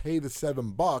I'll just pay the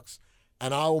 $7,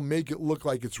 and I'll make it look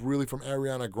like it's really from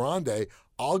Ariana Grande.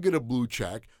 I'll get a blue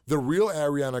check. The real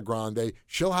Ariana Grande,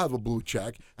 she'll have a blue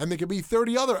check, and there could be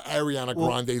 30 other Ariana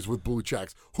Grandes with blue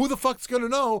checks. Who the fuck's gonna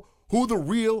know who the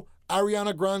real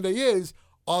Ariana Grande is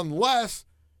unless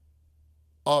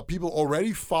people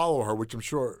already follow her, which I'm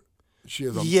sure she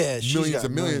has She's millions got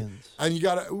and millions. millions. And you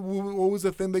gotta, what was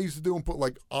the thing they used to do and put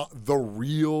like the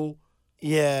real,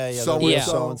 Yeah, So the real and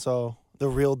so. so-and-so. The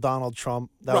real Donald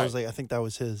Trump. That Right. was I think that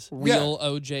was his. real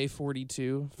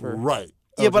OJ42 for right?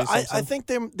 Yeah, O.J. but I Simpson.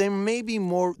 think there may be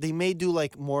more. They may do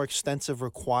like more extensive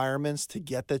requirements to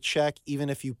get the check, even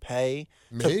if you pay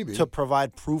Maybe. to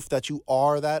provide proof that you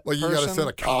are that Like you person. gotta send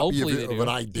a copy Hopefully they of do. an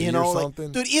ID you know, or like,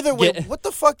 something. dude. Either way, Yeah. what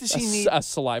the fuck does he need? a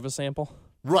saliva sample.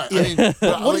 Right. Yeah. I mean,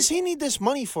 but What does he need this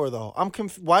money for, though?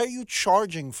 Why are you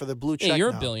charging for the blue check? Yeah,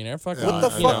 you're now? a billionaire. Fuck Yeah, off. What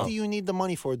the I fuck know. do you need the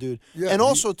money for, dude? Yeah, and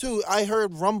also, too, I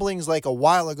heard rumblings like a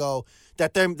while ago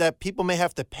that people may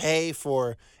have to pay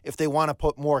for if they want to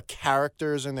put more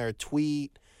characters in their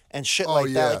tweet and shit Oh, like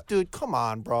yeah. that. Like, dude, come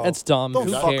on, bro. That's dumb. Don't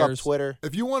Who fuck cares? up Twitter.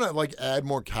 if you want to like add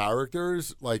more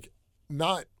characters, like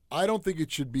I don't think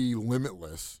it should be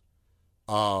limitless.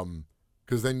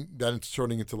 Because then it's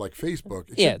turning into like Facebook.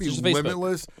 It Yeah, should be it's just Facebook.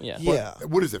 limitless. Yeah. But Yeah.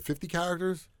 What is it? 50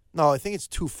 characters? No, I think it's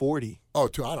 240. Oh, I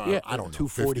don't know. Yeah. I don't know.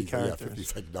 240 50, characters. Yeah,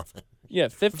 50's like nothing. Yeah,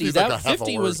 50. 50's like a half a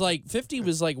 50 word. was like 50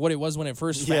 was like what it was when it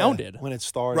first founded. When it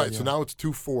started. Right, yeah. so now it's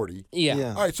 240. Yeah.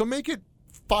 Yeah. All right, so make it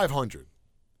 500.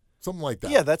 Something like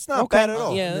that. Yeah, that's not Okay. bad at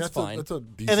all. Yeah, I mean, that's fine. That's a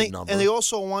decent number. And they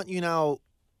also want you now.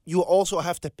 You also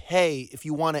have to pay if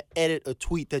you want to edit a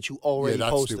tweet that you already that's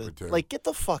posted. stupid, too. Like, get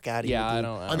the fuck out of here. Yeah, I dude.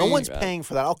 don't- I No don't one's like that. paying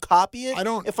for that. I'll copy it. I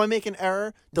don't- If I make an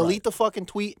error, delete Right. the fucking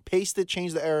tweet, paste it,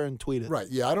 change the error, and tweet it. Right.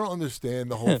 Yeah, I don't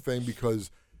understand the whole thing because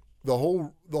the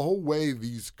whole way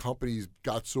these companies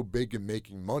got so big in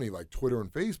making money, like Twitter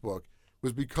and Facebook,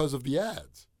 was because of the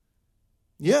ads.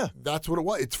 Yeah. That's what it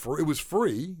was. It was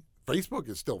free. Facebook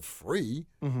is still free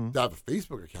Mm-hmm. to have a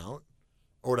Facebook account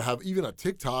or to have even a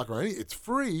TikTok or any. It's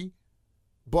free,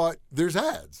 but there's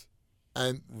ads,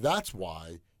 and that's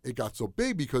why it got so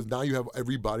big because now you have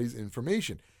everybody's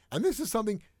information. And this is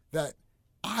something that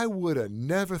I would have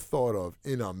never thought of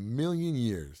in a million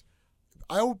years.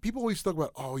 People always talk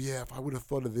about, oh yeah, if I would have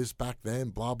thought of this back then,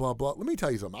 blah blah blah. Let me tell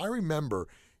you something. I remember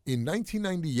in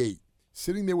 1998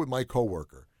 sitting there with my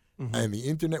coworker, and the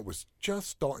internet was just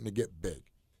starting to get big.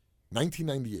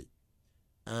 1998,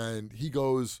 and he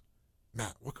goes,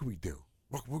 Matt, what could we do?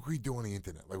 What could we do on the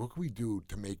internet? Like, what could we do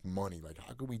to make money? Like,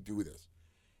 how could we do this?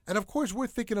 And of course, we're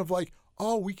thinking of like,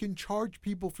 oh, we can charge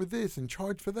people for this and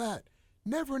charge for that.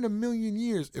 Never in a million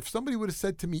years, if somebody would have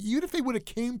said to me, even if they would have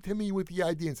came to me with the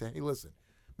idea and said, hey, listen,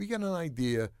 we got an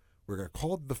idea. We're going to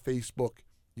call it the Facebook.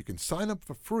 You can sign up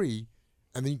for free,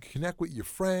 and then you can connect with your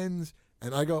friends.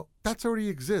 And I go, that's already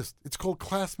exists. It's called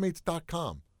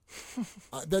classmates.com.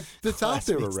 That's out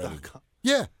there already. Classmates.com.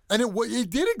 Yeah, and it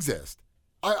did exist.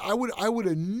 I would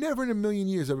have never in a million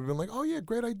years ever been like, oh yeah,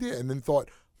 great idea, and then thought,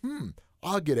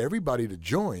 I'll get everybody to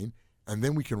join, and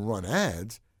then we can run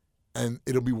ads, and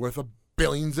it'll be worth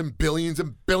billions and billions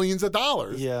and billions of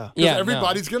dollars. Yeah. because Yeah,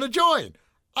 everybody's gonna join.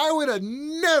 I would have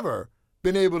never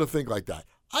been able to think like that.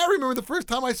 I remember the first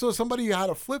time I saw somebody who had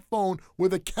a flip phone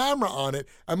with a camera on it,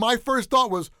 and my first thought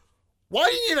was, why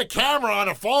do you need a camera on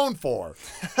a phone for?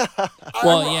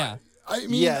 Well, yeah. I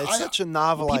mean, Yeah, it's such a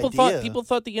novel idea. People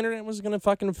thought the internet was going to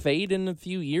fucking fade in a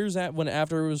few years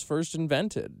after it was first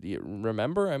invented. You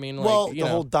remember? I mean, like, Well, you the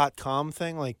know. whole .com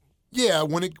thing, like, Yeah,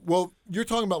 you're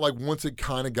talking about like once it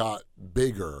kind of got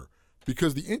bigger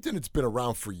because the internet's been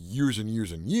around for years and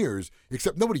years and years,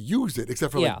 except nobody used it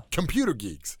except for Yeah. like computer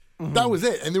geeks. That was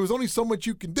it, and there was only so much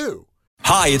you can do.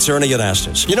 Hi, it's Ernie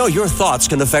Anastas. You know, your thoughts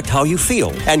can affect how you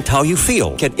feel, and how you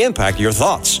feel can impact your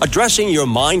thoughts. Addressing your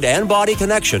mind and body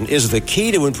connection is the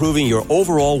key to improving your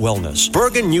overall wellness.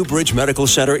 Bergen Newbridge Medical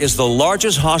Center is the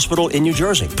largest hospital in New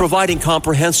Jersey, providing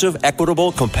comprehensive,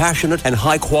 equitable, compassionate, and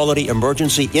high-quality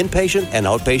emergency inpatient and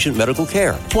outpatient medical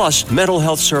care, plus mental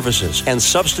health services and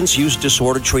substance use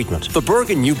disorder treatment. The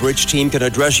Bergen Newbridge team can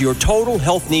address your total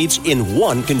health needs in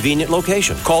one convenient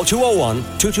location. Call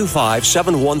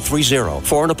 201-225-7130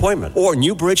 for an appointment or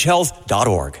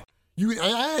newbridgehealth.org.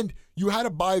 You had to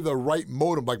buy the right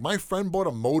modem. Like my friend bought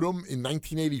a modem in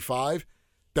 1985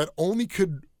 that only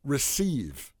could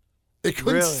receive. It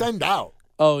couldn't Really? send out.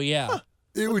 Oh, yeah.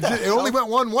 It only went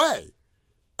one way.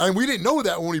 And we didn't know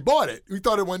that when we bought it. We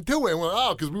thought it went two way. And we went,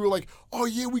 oh, because we were like, oh,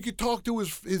 yeah, we could talk to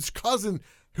his cousin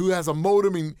who has a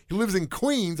modem and he lives in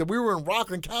Queens, and we were in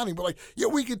Rockland County. We're like, yeah,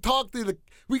 we could talk to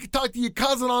your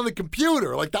cousin on the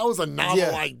computer. Like that was a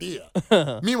novel idea.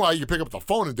 Meanwhile, you pick up the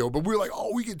phone and do it. But we were like,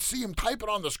 oh, we could see him type it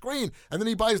on the screen, and then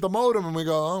he buys the modem, and we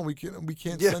go, oh, we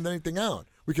can't send anything out.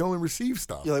 We can only receive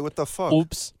stuff. you're like, what the fuck?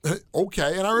 Oops.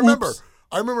 Okay, and I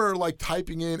remember like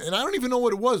typing in, and I don't even know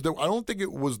what it was. I don't think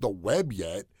it was the web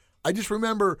yet. I just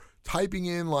remember typing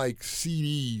in like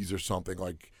CDs or something,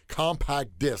 like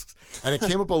compact discs, and it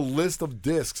came up a list of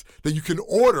discs that you can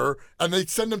order, and they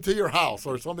send them to your house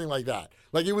or something like that.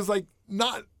 Like it was like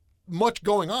not much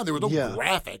going on. There was no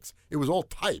graphics. It was all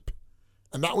type,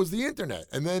 and that was the internet.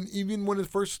 And then even when it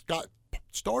first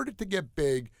started to get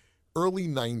big, early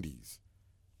 90s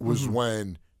was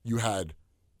when you had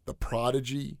the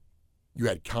Prodigy, you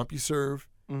had CompuServe,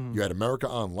 you had America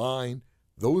Online.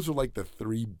 Those are like the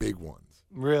three big ones.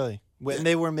 Really? When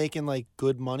they were making like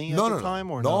good money at the time,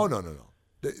 or no? no?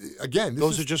 Again,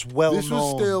 Those are just well This was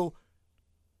known. still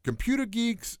computer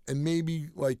geeks and maybe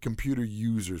like computer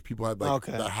users. People had like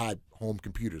that had home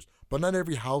computers, but not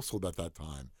every household at that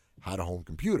time had a home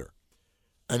computer.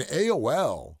 And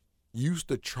AOL used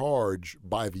to charge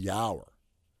by the hour.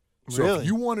 So Really? if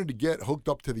you wanted to get hooked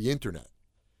up to the internet,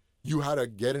 you had to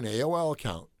get an AOL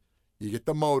account. You get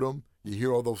the modem. You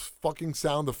hear all those fucking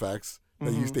sound effects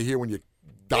that you used to hear when you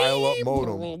dial up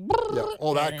modem. Yeah,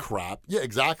 all that crap. Yeah,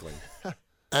 exactly.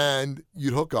 And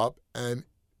you'd hook up, and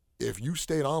if you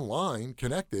stayed online,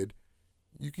 connected,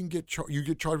 you can get you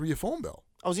get charged with your phone bill.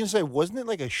 I was gonna say, wasn't it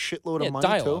like a shitload of money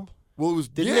dial too? up. Well, it was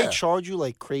Didn't they charge you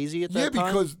like crazy at that time?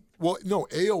 Yeah, because no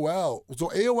AOL. So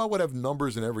AOL would have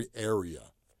numbers in every area.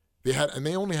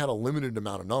 They only had a limited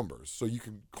amount of numbers, so you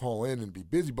could call in and be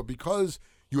busy. But because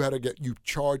you had to you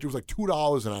charged, it was like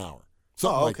 $2 an hour,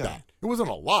 something like that. It wasn't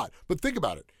a lot, but think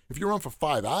about it. If you're on for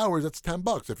 5 hours, that's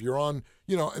 $10. If you're on,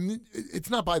 and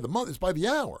it's not by the month; it's by the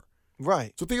hour.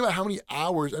 Right. So think about how many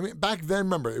hours. I mean, back then,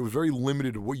 remember, it was very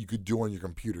limited to what you could do on your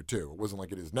computer too. It wasn't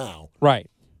like it is now. Right.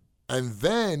 And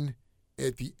then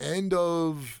at the end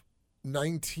of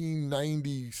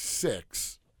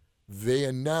 1996, they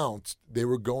announced they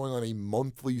were going on a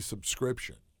monthly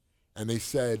subscription. And they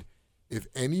said, if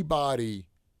anybody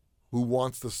who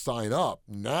wants to sign up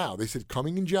now, they said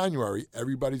coming in January,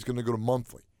 everybody's going to go to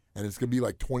monthly. And it's going to be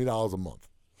like $20 a month.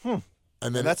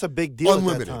 And then that's a big deal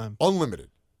unlimited, at that time. Unlimited.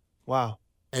 Wow.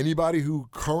 Anybody who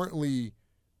currently,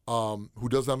 who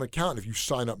doesn't have an account, if you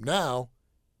sign up now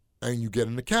and you get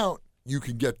an account, you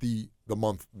can get the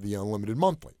unlimited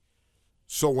monthly.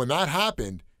 So when that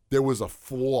happened, there was a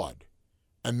flood.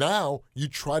 And now you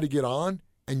try to get on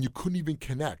and you couldn't even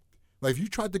connect. Like if you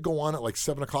tried to go on at like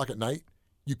 7 o'clock at night,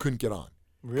 you couldn't get on.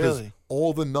 Really?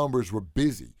 All the numbers were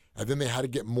busy. And then they had to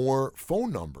get more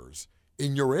phone numbers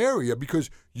in your area because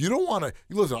you don't want to.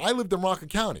 Listen, I lived in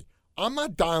Rockland County. I'm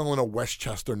not dialing a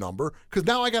Westchester number because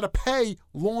now I got to pay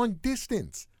long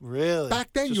distance. Really? Back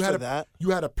then, Just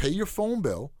you had to pay your phone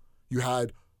bill. You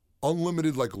had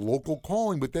unlimited like local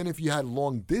calling, but then if you had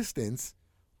long distance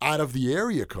out of the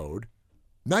area code,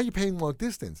 now you're paying long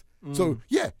distance. So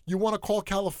yeah, you want to call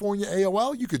California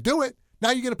AOL, you could do it.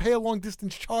 Now you're going to pay a long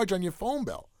distance charge on your phone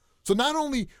bill. So not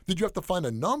only did you have to find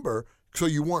a number, so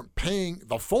you weren't paying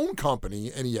the phone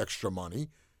company any extra money.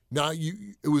 Now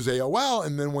it was AOL,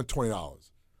 and then went $20.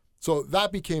 So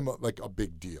that became a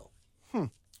big deal.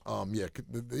 Yeah,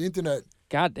 the internet.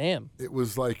 Goddamn. It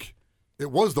was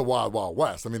the Wild Wild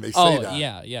West. I mean, they say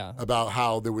that. Yeah. About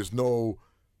how there was no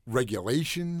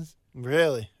regulations.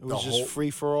 Really? It was just free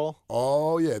for all?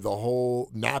 Oh yeah, the whole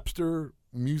Napster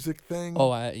music thing.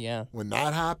 Oh yeah. When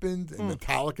that happened, and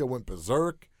Metallica went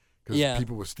berserk because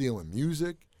people were stealing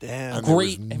music. Damn. And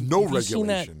Great. There was no Have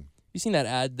regulation. You seen that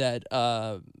ad that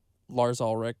Lars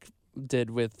Ulrich did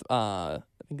with I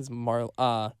think it's Marlon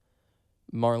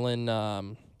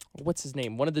what's his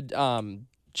name? One of the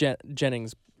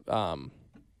Jennings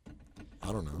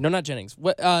I don't know. No, not Jennings.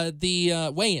 What the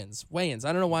Wayans.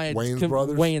 I don't know why it's Wayans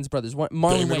brothers? Wayans brothers.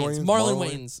 Marlon David Wayans. Wayans? Marlon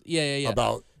Marlon Wayans. Yeah.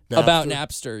 About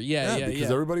Napster. Yeah.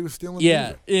 because everybody was stealing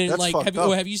Yeah, music. and That's like fucked have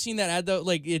up. you seen that ad though?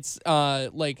 Like it's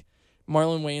like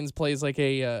Marlon Wayans plays like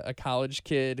a college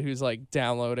kid who's like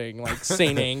downloading like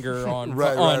Saint Anger on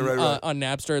Right. on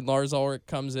Napster, and Lars Ulrich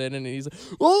comes in and he's like,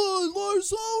 "Oh,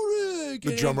 Lars Ulrich,"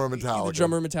 The drummer of Metallica. The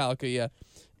drummer of Metallica, yeah.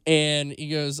 And he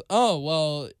goes, "Oh,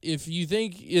 well, if you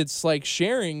think it's like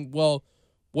sharing, well,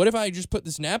 what if I just put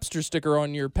this Napster sticker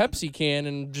on your Pepsi can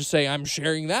and just say I'm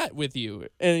sharing that with you?"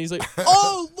 And he's like,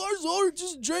 "Oh, Lars Ulrich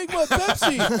just drank my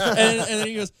Pepsi." and then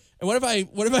he goes, "And what if I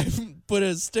put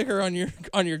a sticker on your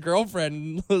girlfriend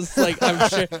and was like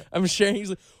I'm sharing?" He's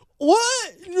like,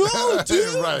 "What? No,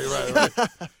 dude." right.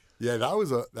 Yeah, that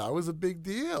was a big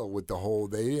deal with the whole.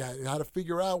 They had to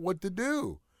figure out what to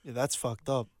do. Yeah, that's fucked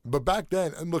up. But back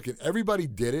then, and look, everybody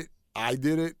did it. I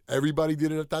did it. Everybody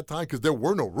did it at that time because there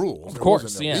were no rules. Of course, it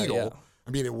wasn't illegal. yeah. I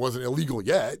mean, it wasn't illegal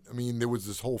yet. I mean, there was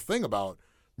this whole thing about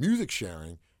music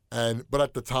sharing, but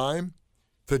at the time,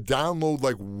 to download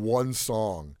like one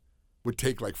song would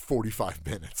take like 45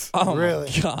 minutes. Oh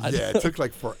Really? my god. Yeah, it took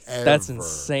like forever. That's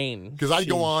insane. Because I'd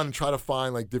go on and try to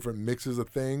find like different mixes of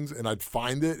things, and I'd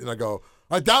find it, and I go,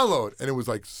 I download, and it was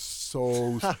like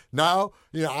so. Now,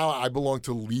 I belong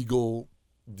to legal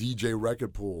DJ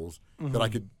record pools that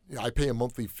I pay a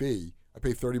monthly fee. I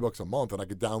pay $30 a month, and I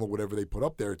could download whatever they put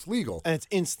up there. It's legal, And it's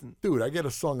instant. dude. I get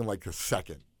a song in like a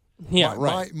second. Yeah,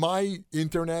 right. My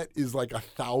internet is like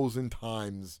 1,000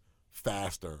 times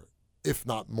faster, if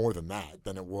not more than that,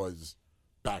 than it was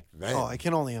back then. Oh, I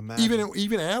can only imagine.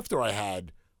 Even after I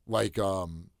had like a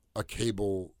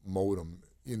cable modem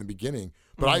in the beginning,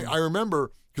 but I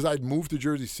remember because I'd moved to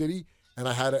Jersey City and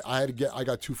I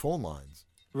got 2 phone lines,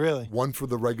 Really? one for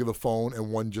the regular phone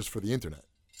and one just for the internet.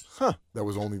 Huh. That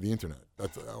was only the internet. I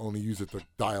only used it to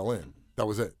dial in. That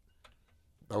was it.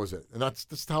 And that's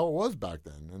just how it was back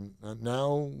then. And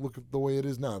now look at the way it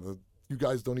is now. You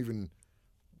guys don't even.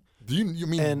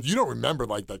 You don't remember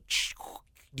like the.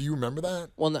 Do you remember that?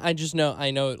 Well, I just know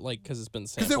it like because it's been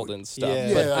sampled and stuff.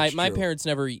 Yeah, but that's my true. parents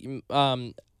never. We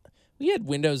had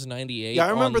Windows 98. Yeah, I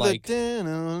remember on, like,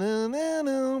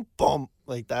 the boom,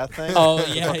 like that thing. Oh,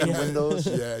 yeah, Fucking yeah. windows.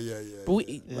 Yeah. But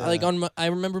like I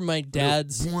remember my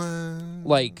dad's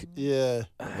like Yeah.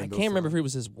 I can't remember if it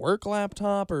was his work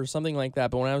laptop or something like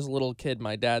that. But when I was a little kid,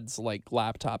 my dad's like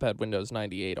laptop had Windows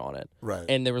 98 on it, Right.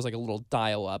 and there was like a a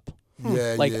dial-up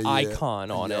yeah, like yeah, icon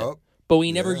on it. Yup. But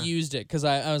we never Yeah. used it because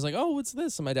I was like, oh, what's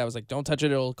this? And my dad was like, don't touch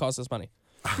it; it'll cost us money.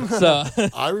 So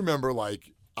I remember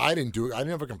like I didn't do it. I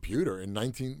didn't have a computer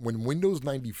when Windows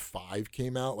 95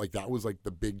 came out. Like that was like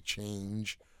the big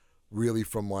change, really,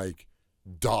 from like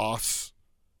DOS,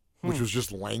 which was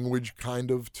just language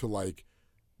kind of, to like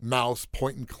mouse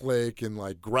point and click and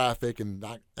like graphic and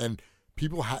that. And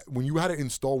people had, when you had to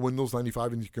install Windows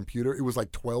 95 in your computer, it was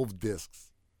like 12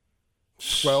 discs,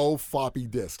 12 floppy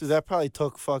discs. Dude, that probably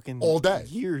took fucking All day.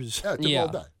 years. Yeah, it took Yeah. all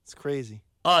day. It's crazy.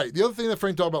 All right, the other thing that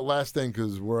Frank talked about last thing,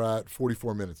 because we're at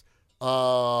 44 minutes.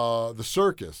 The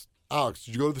circus. Alex,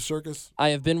 did you go to the circus? I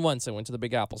have been once. I went to the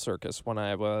Big Apple Circus when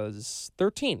I was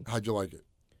 13. How'd you like it?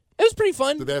 It was pretty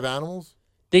fun. Did they have animals?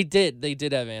 They did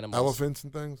have animals. Elephants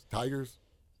and things? Tigers?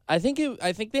 I think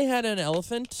they had an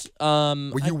elephant.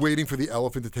 Were you waiting for the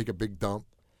elephant to take a big dump?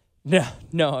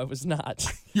 No, I was not.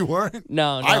 You weren't?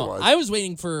 No. I was.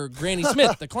 waiting for Granny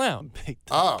Smith, the clown.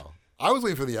 Oh, I was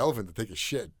waiting for the elephant to take a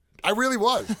shit. I really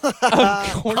was.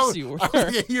 Of course you were. I was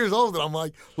like 8 years old, and I'm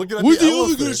like looking at What's the the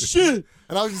elephant. elephant shit?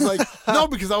 And I was just like, no,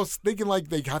 because I was thinking like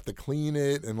they have to clean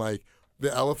it, and like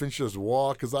the elephant should just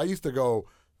walk. Because I used to go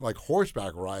like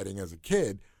horseback riding as a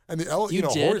kid, and the You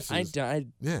did? horses. I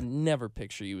Yeah. never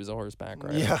picture you as a horseback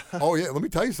rider. Yeah. Oh yeah, let me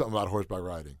tell you something about horseback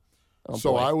riding. Oh,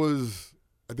 So boy.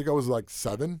 I think I was like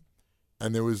 7,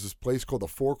 and there was this place called the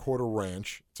Four Quarter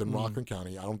Ranch. It's in Rockland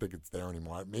County. I don't think it's there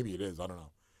anymore. Maybe it is. I don't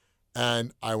know.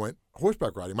 And I went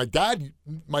horseback riding. My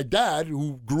dad,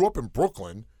 who grew up in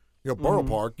Brooklyn, Borough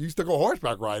Park, used to go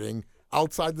horseback riding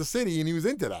outside the city, and he was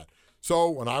into that. So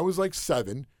when I was like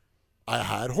 7, I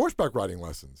had horseback riding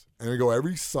lessons, and I go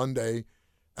every Sunday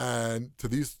and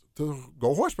to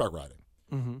go horseback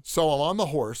riding. So I'm on the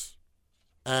horse,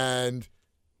 and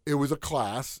it was a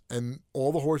class, and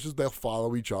all the horses, they'll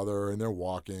follow each other, and they're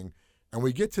walking, and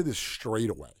we get to this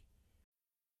straightaway.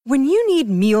 When you need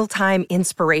mealtime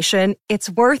inspiration,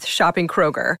 it's worth shopping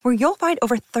Kroger, where you'll find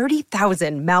over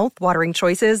 30,000 mouth-watering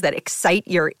choices that excite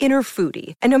your inner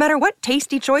foodie. And no matter what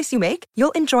tasty choice you make,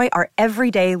 you'll enjoy our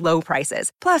everyday low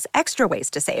prices, plus extra ways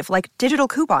to save, like digital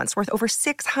coupons worth over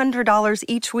 $600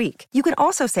 each week. You can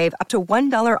also save up to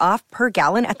 $1 off per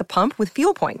gallon at the pump with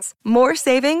fuel points. More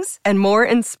savings and more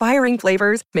inspiring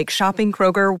flavors make shopping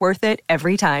Kroger worth it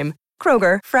every time.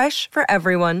 Kroger, fresh for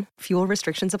everyone. Fuel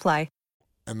restrictions apply.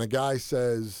 And the guy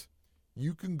says,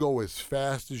 you can go as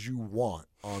fast as you want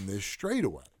on this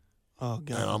straightaway. Oh,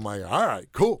 God. And I'm like, all right,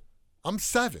 cool. I'm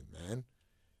 7, man.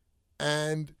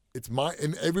 And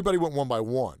and everybody went one by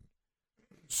one.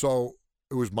 So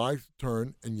it was my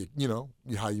turn, and you know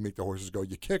how you make the horses go,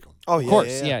 you kick them. Oh, Of yeah.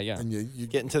 course, yeah. yeah. And you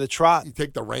Get into the trot. you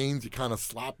take the reins, you kind of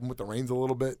slap them with the reins a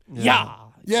little bit. Yeah.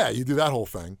 Yeah, you do that whole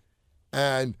thing.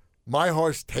 And my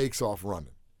horse takes off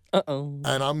running. Uh-oh.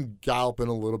 And I'm galloping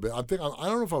a little bit. I don't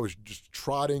know if I was just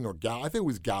trotting or I think it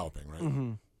was galloping, right?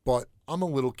 Mm-hmm. But I'm a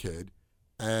little kid,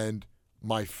 and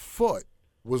my foot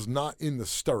was not in the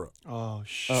stirrup. Oh,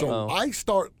 shit. So Uh-oh. I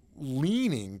start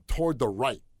leaning toward the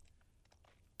right.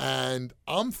 And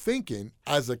I'm thinking,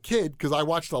 as a kid, because I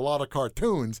watched a lot of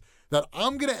cartoons, that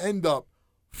I'm going to end up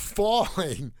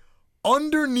falling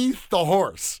underneath the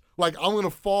horse. Like, I'm going to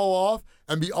fall off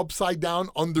and be upside down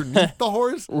underneath the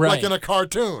horse, like Right. in a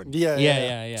cartoon.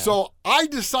 Yeah. So I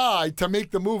decide to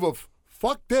make the move of,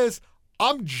 fuck this,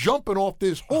 I'm jumping off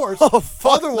this horse. Oh,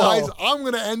 fuck Otherwise, no. I'm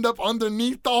going to end up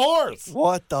underneath the horse.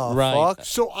 What the Right. fuck?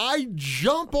 So I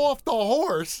jump off the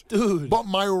horse, Dude. but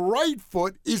my right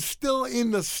foot is still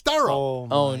in the stirrup. Oh,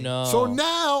 Oh, my. no. So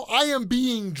now I am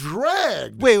being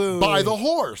dragged Wait, wait, wait, by wait. the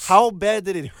horse. How bad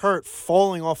did it hurt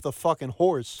falling off the fucking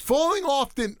horse Falling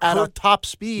off didn't at a hurt. top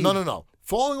speed? No.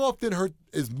 Falling off didn't hurt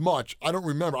as much. I don't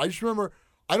remember. I just remember.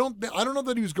 I don't know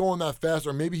that he was going that fast,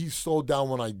 or maybe he slowed down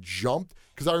when I jumped.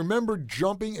 Because I remember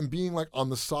jumping and being like on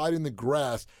the side in the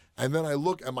grass, and then I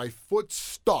look and my foot's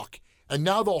stuck, and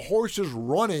now the horse is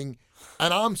running,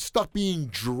 and I'm stuck being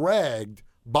dragged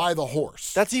by the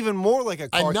horse. That's even more like a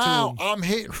cartoon. And now I'm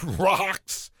hitting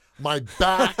rocks, my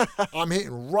back, I'm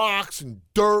hitting rocks and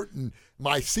dirt, and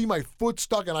see my foot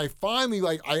stuck, and I finally,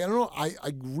 like, I don't know, I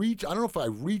don't know if I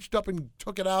reached up and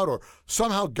took it out or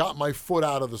somehow got my foot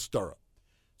out of the stirrup.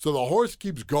 So the horse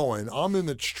keeps going. I'm in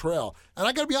the trail. And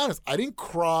I got to be honest, I didn't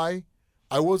cry.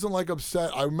 I wasn't like upset.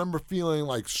 I remember feeling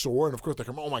like sore. And of course, they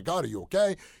come, oh my God, are you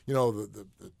okay? You know, the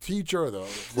teacher,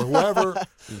 whoever,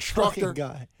 the instructor, Fucking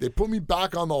guy. they put me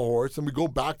back on the horse and we go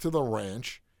back to the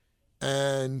ranch.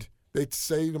 and they'd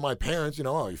say to my parents,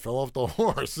 oh, he fell off the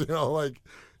horse, like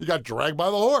he got dragged by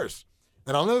the horse.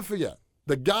 And I'll never forget,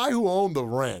 the guy who owned the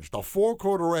ranch, the Four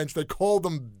Quarter Ranch, they called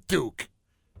him Duke.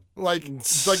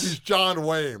 It's like he's John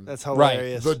Wayne. That's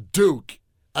hilarious. The Duke.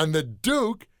 And the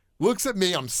Duke looks at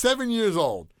me, I'm 7 years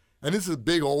old, and this is a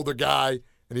big older guy,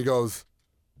 and he goes,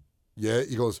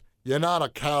 you're not a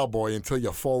cowboy until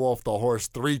you fall off the horse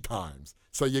 3 times.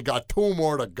 So you got 2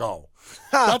 more to go.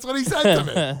 That's what he said to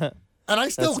me. And I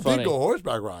still did go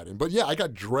horseback riding. But yeah, I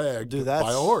got dragged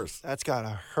by a horse. That's got to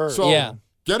hurt. So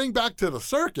getting back to the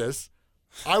circus,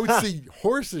 I would see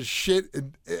horses shit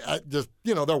and just,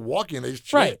 they're walking, they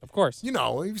shit. Right, of course.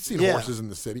 You've seen horses in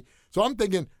the city. So I'm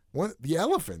thinking, the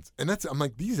elephants. And I'm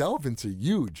like, these elephants are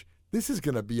huge. This is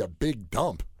going to be a big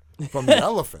dump from the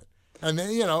elephant. And then,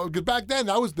 because back then,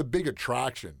 that was the big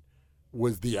attraction,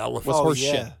 was the elephant. Was horse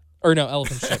shit. Or no,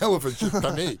 elephant shit. Elephant shit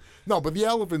to me. No, but the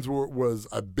elephants was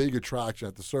a big attraction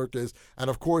at the circus. And,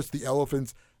 of course, the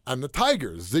elephants and the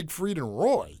tigers, Siegfried and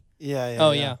Roy.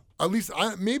 Yeah. At least,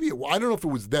 I don't know if it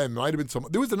was them. It might have been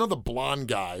there was another blonde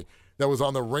guy that was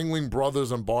on the Ringling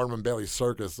Brothers and Barnum and Bailey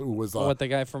Circus who was the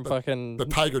guy from the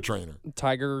tiger trainer.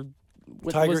 Tiger King.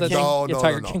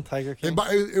 Tiger King. Tiger King.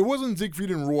 It wasn't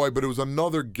Siegfried and Roy, but it was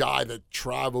another guy that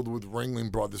traveled with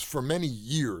Ringling Brothers for many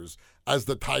years as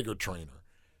the tiger trainer.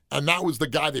 And that was the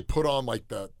guy they put on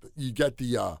you get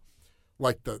the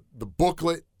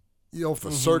booklet, for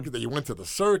the circus, that you went to the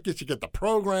circus, you get the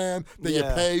program that you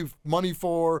pay money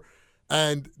for,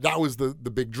 and that was the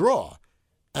big draw.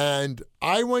 And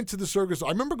I went to the circus. I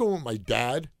remember going with my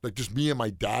dad, like just me and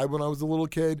my dad when I was a little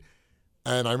kid.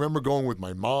 And I remember going with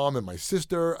my mom and my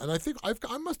sister. And I think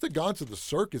I must have gone to the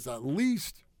circus at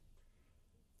least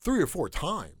 3 or 4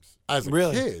 times as a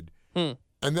kid. And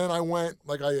then I went,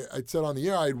 like I said on the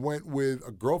air, I went with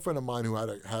a girlfriend of mine who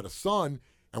had a son,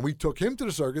 and we took him to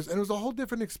the circus, and it was a whole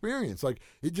different experience. Like,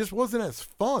 it just wasn't as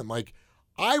fun. Like,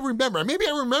 I remember, maybe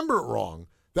I remember it wrong,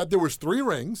 that there was 3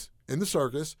 rings in the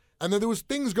circus, and then there was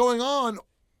things going on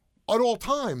at all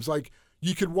times. Like,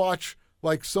 you could watch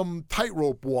like some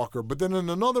tightrope walker, but then in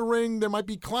another ring there might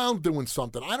be clowns doing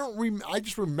something. I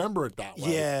just remember it that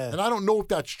way. Yeah. And I don't know if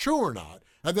that's true or not.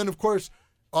 And then of course,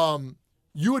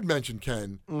 you had mentioned,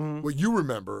 Ken, what you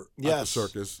remember at the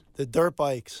circus. The dirt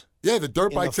bikes. Yeah, the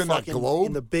dirt bikes in that globe.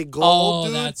 In the big globe,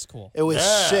 dude. That's cool. It was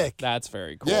sick. That's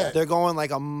very cool. Yeah. They're going like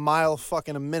a mile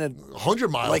fucking a minute. 100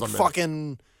 miles like a minute.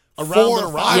 Fucking around 4 and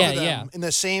or around. 5 of them in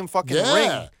the same fucking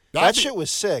ring. That shit was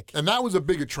sick. And that was a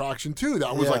big attraction, too.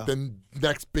 That was like the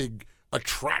next big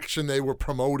attraction they were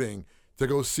promoting, to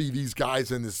go see these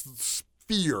guys in this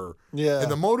sphere in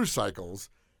the motorcycles.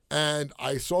 And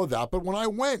I saw that. But when I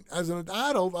went as an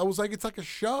adult, I was like, it's like a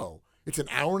show. It's an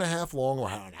hour and a half long, or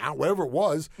an hour, whatever it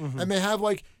was. And they have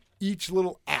like each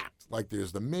little act. Like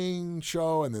there's the main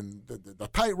show, and then the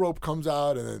tightrope comes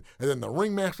out, and then the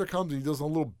ringmaster comes and he does a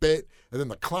little bit, and then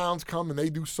the clowns come and they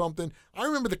do something. I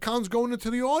remember the clowns going into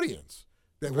the audience.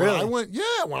 When I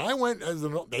went, as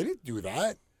an adult, they didn't do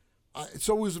that.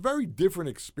 So it was a very different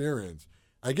experience.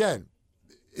 Again,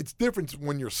 it's different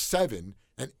when you're 7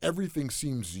 and everything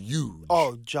seems huge.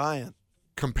 Oh, giant.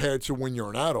 Compared to when you're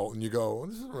an adult and you go, well,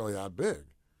 this isn't really that big.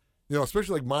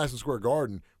 Especially like Madison Square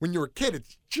Garden. When you're a kid,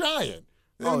 it's giant.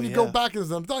 And when you go back as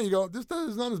an adult, you go, this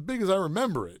is not as big as I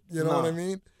remember it. You know what I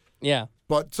mean? Yeah.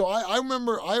 But so I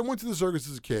remember I went to the circus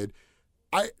as a kid.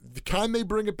 Can they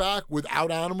bring it back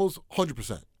without animals?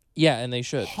 100%. Yeah, and they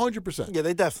should. 100%. Yeah,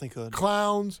 they definitely could.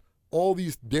 Clowns, all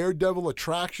these daredevil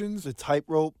attractions. The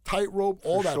tightrope,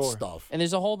 all that stuff. And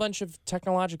there's a whole bunch of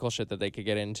technological shit that they could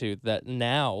get into that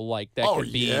now, like, that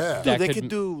could be... Yeah. That they could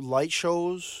do light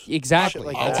shows. Exactly.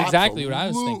 Like That's that. exactly what I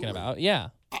was thinking about. Yeah.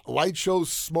 Light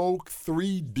shows, smoke,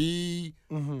 3D,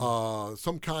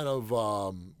 some kind of,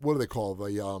 what do they call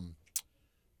the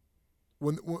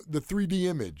 3D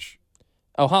image?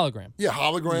 Oh, hologram. Yeah,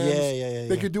 holograms. Yeah.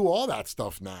 They could do all that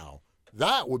stuff now.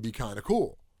 That would be kind of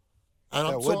cool.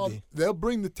 And they'll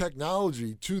bring the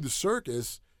technology to the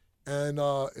circus, and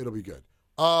it'll be good.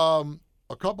 A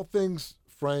couple things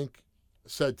Frank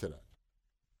said today.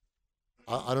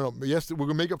 I don't know. Yesterday, we're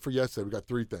going to make up for yesterday. We got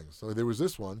 3 things. So there was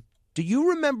this one. Do you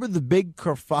remember the big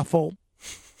kerfuffle?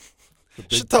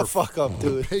 Shut the fuck up,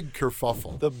 dude. The big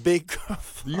kerfuffle. The big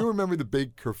kerfuffle. Do you remember the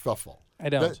big kerfuffle? I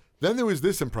don't. Then there was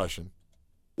this impression.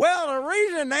 Well, the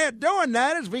reason they're doing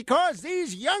that is because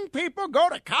these young people go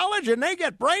to college and they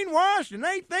get brainwashed and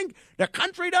they think the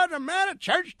country doesn't matter,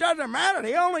 church doesn't matter.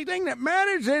 The only thing that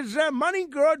matters is money,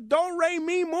 do, re,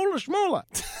 mi, moolah, shmoolah.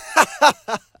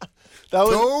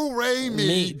 Do, re,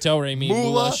 mi,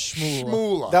 moolah,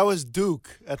 shmoolah. That was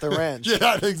Duke at the ranch.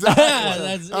 Yeah, exactly.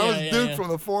 That was Duke from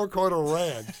the Four Quarter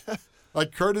Ranch.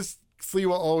 Like Curtis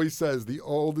Sliwa always says, the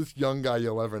oldest young guy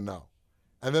you'll ever know.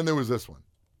 And then there was this one.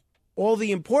 All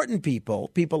the important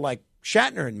people like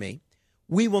Shatner and me,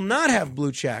 we will not have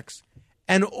blue checks.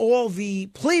 And all the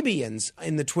plebeians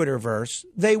in the Twitterverse,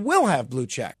 they will have blue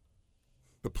check.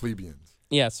 The plebeians.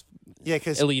 Yes. Yeah,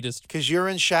 because elitist. you're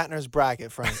in Shatner's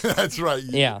bracket, Frank. That's right.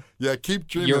 Yeah. Yeah, keep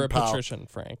dreaming, You're a pal. patrician,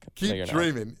 Frank. Keep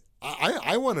dreaming.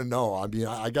 I want to know. I mean,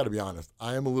 I got to be honest.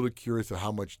 I am a little curious of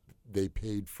how much they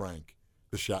paid Frank,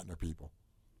 the Shatner people.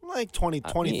 Like $20,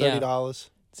 $30.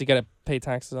 So you got to pay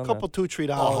taxes on a couple, that? $2,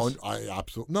 $3. Oh, I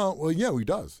absolutely. No, well, yeah, he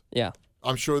does. Yeah.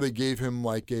 I'm sure they gave him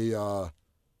like a,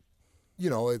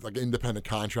 like an independent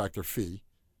contractor fee.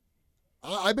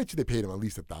 I bet you they paid him at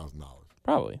least $1,000.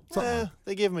 Probably.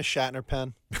 They gave him a Shatner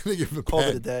pen. They gave him a Called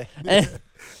pen. it a day.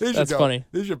 That's funny.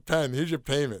 Here's your pen. Here's your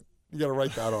payment. You got to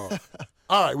write that off.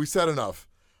 All right, we said enough.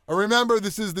 Remember,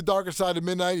 this is The Darker Side of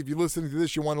Midnight. If you're listening to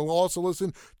this, you want to also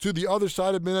listen to The Other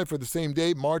Side of Midnight for the same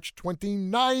day, March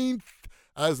 29th.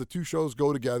 As the two shows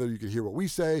go together, you can hear what we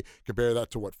say, compare that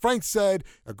to what Frank said,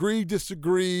 agree,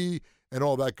 disagree, and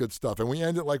all that good stuff. And we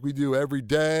end it like we do every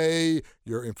day.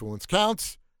 Your influence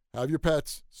counts. Have your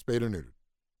pets spayed or neutered.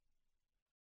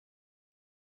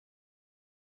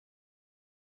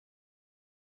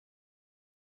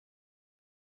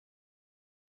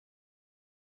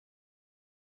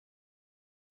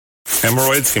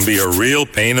 Hemorrhoids can be a real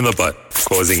pain in the butt,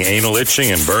 causing anal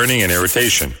itching and burning and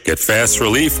irritation. Get fast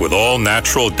relief with all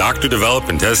natural doctor-developed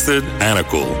and tested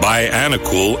Anacool. Buy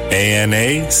Anacool,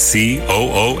 ANACOOL,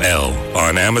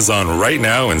 on Amazon right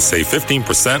now and save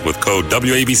 15% with code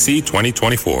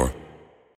WABC2024.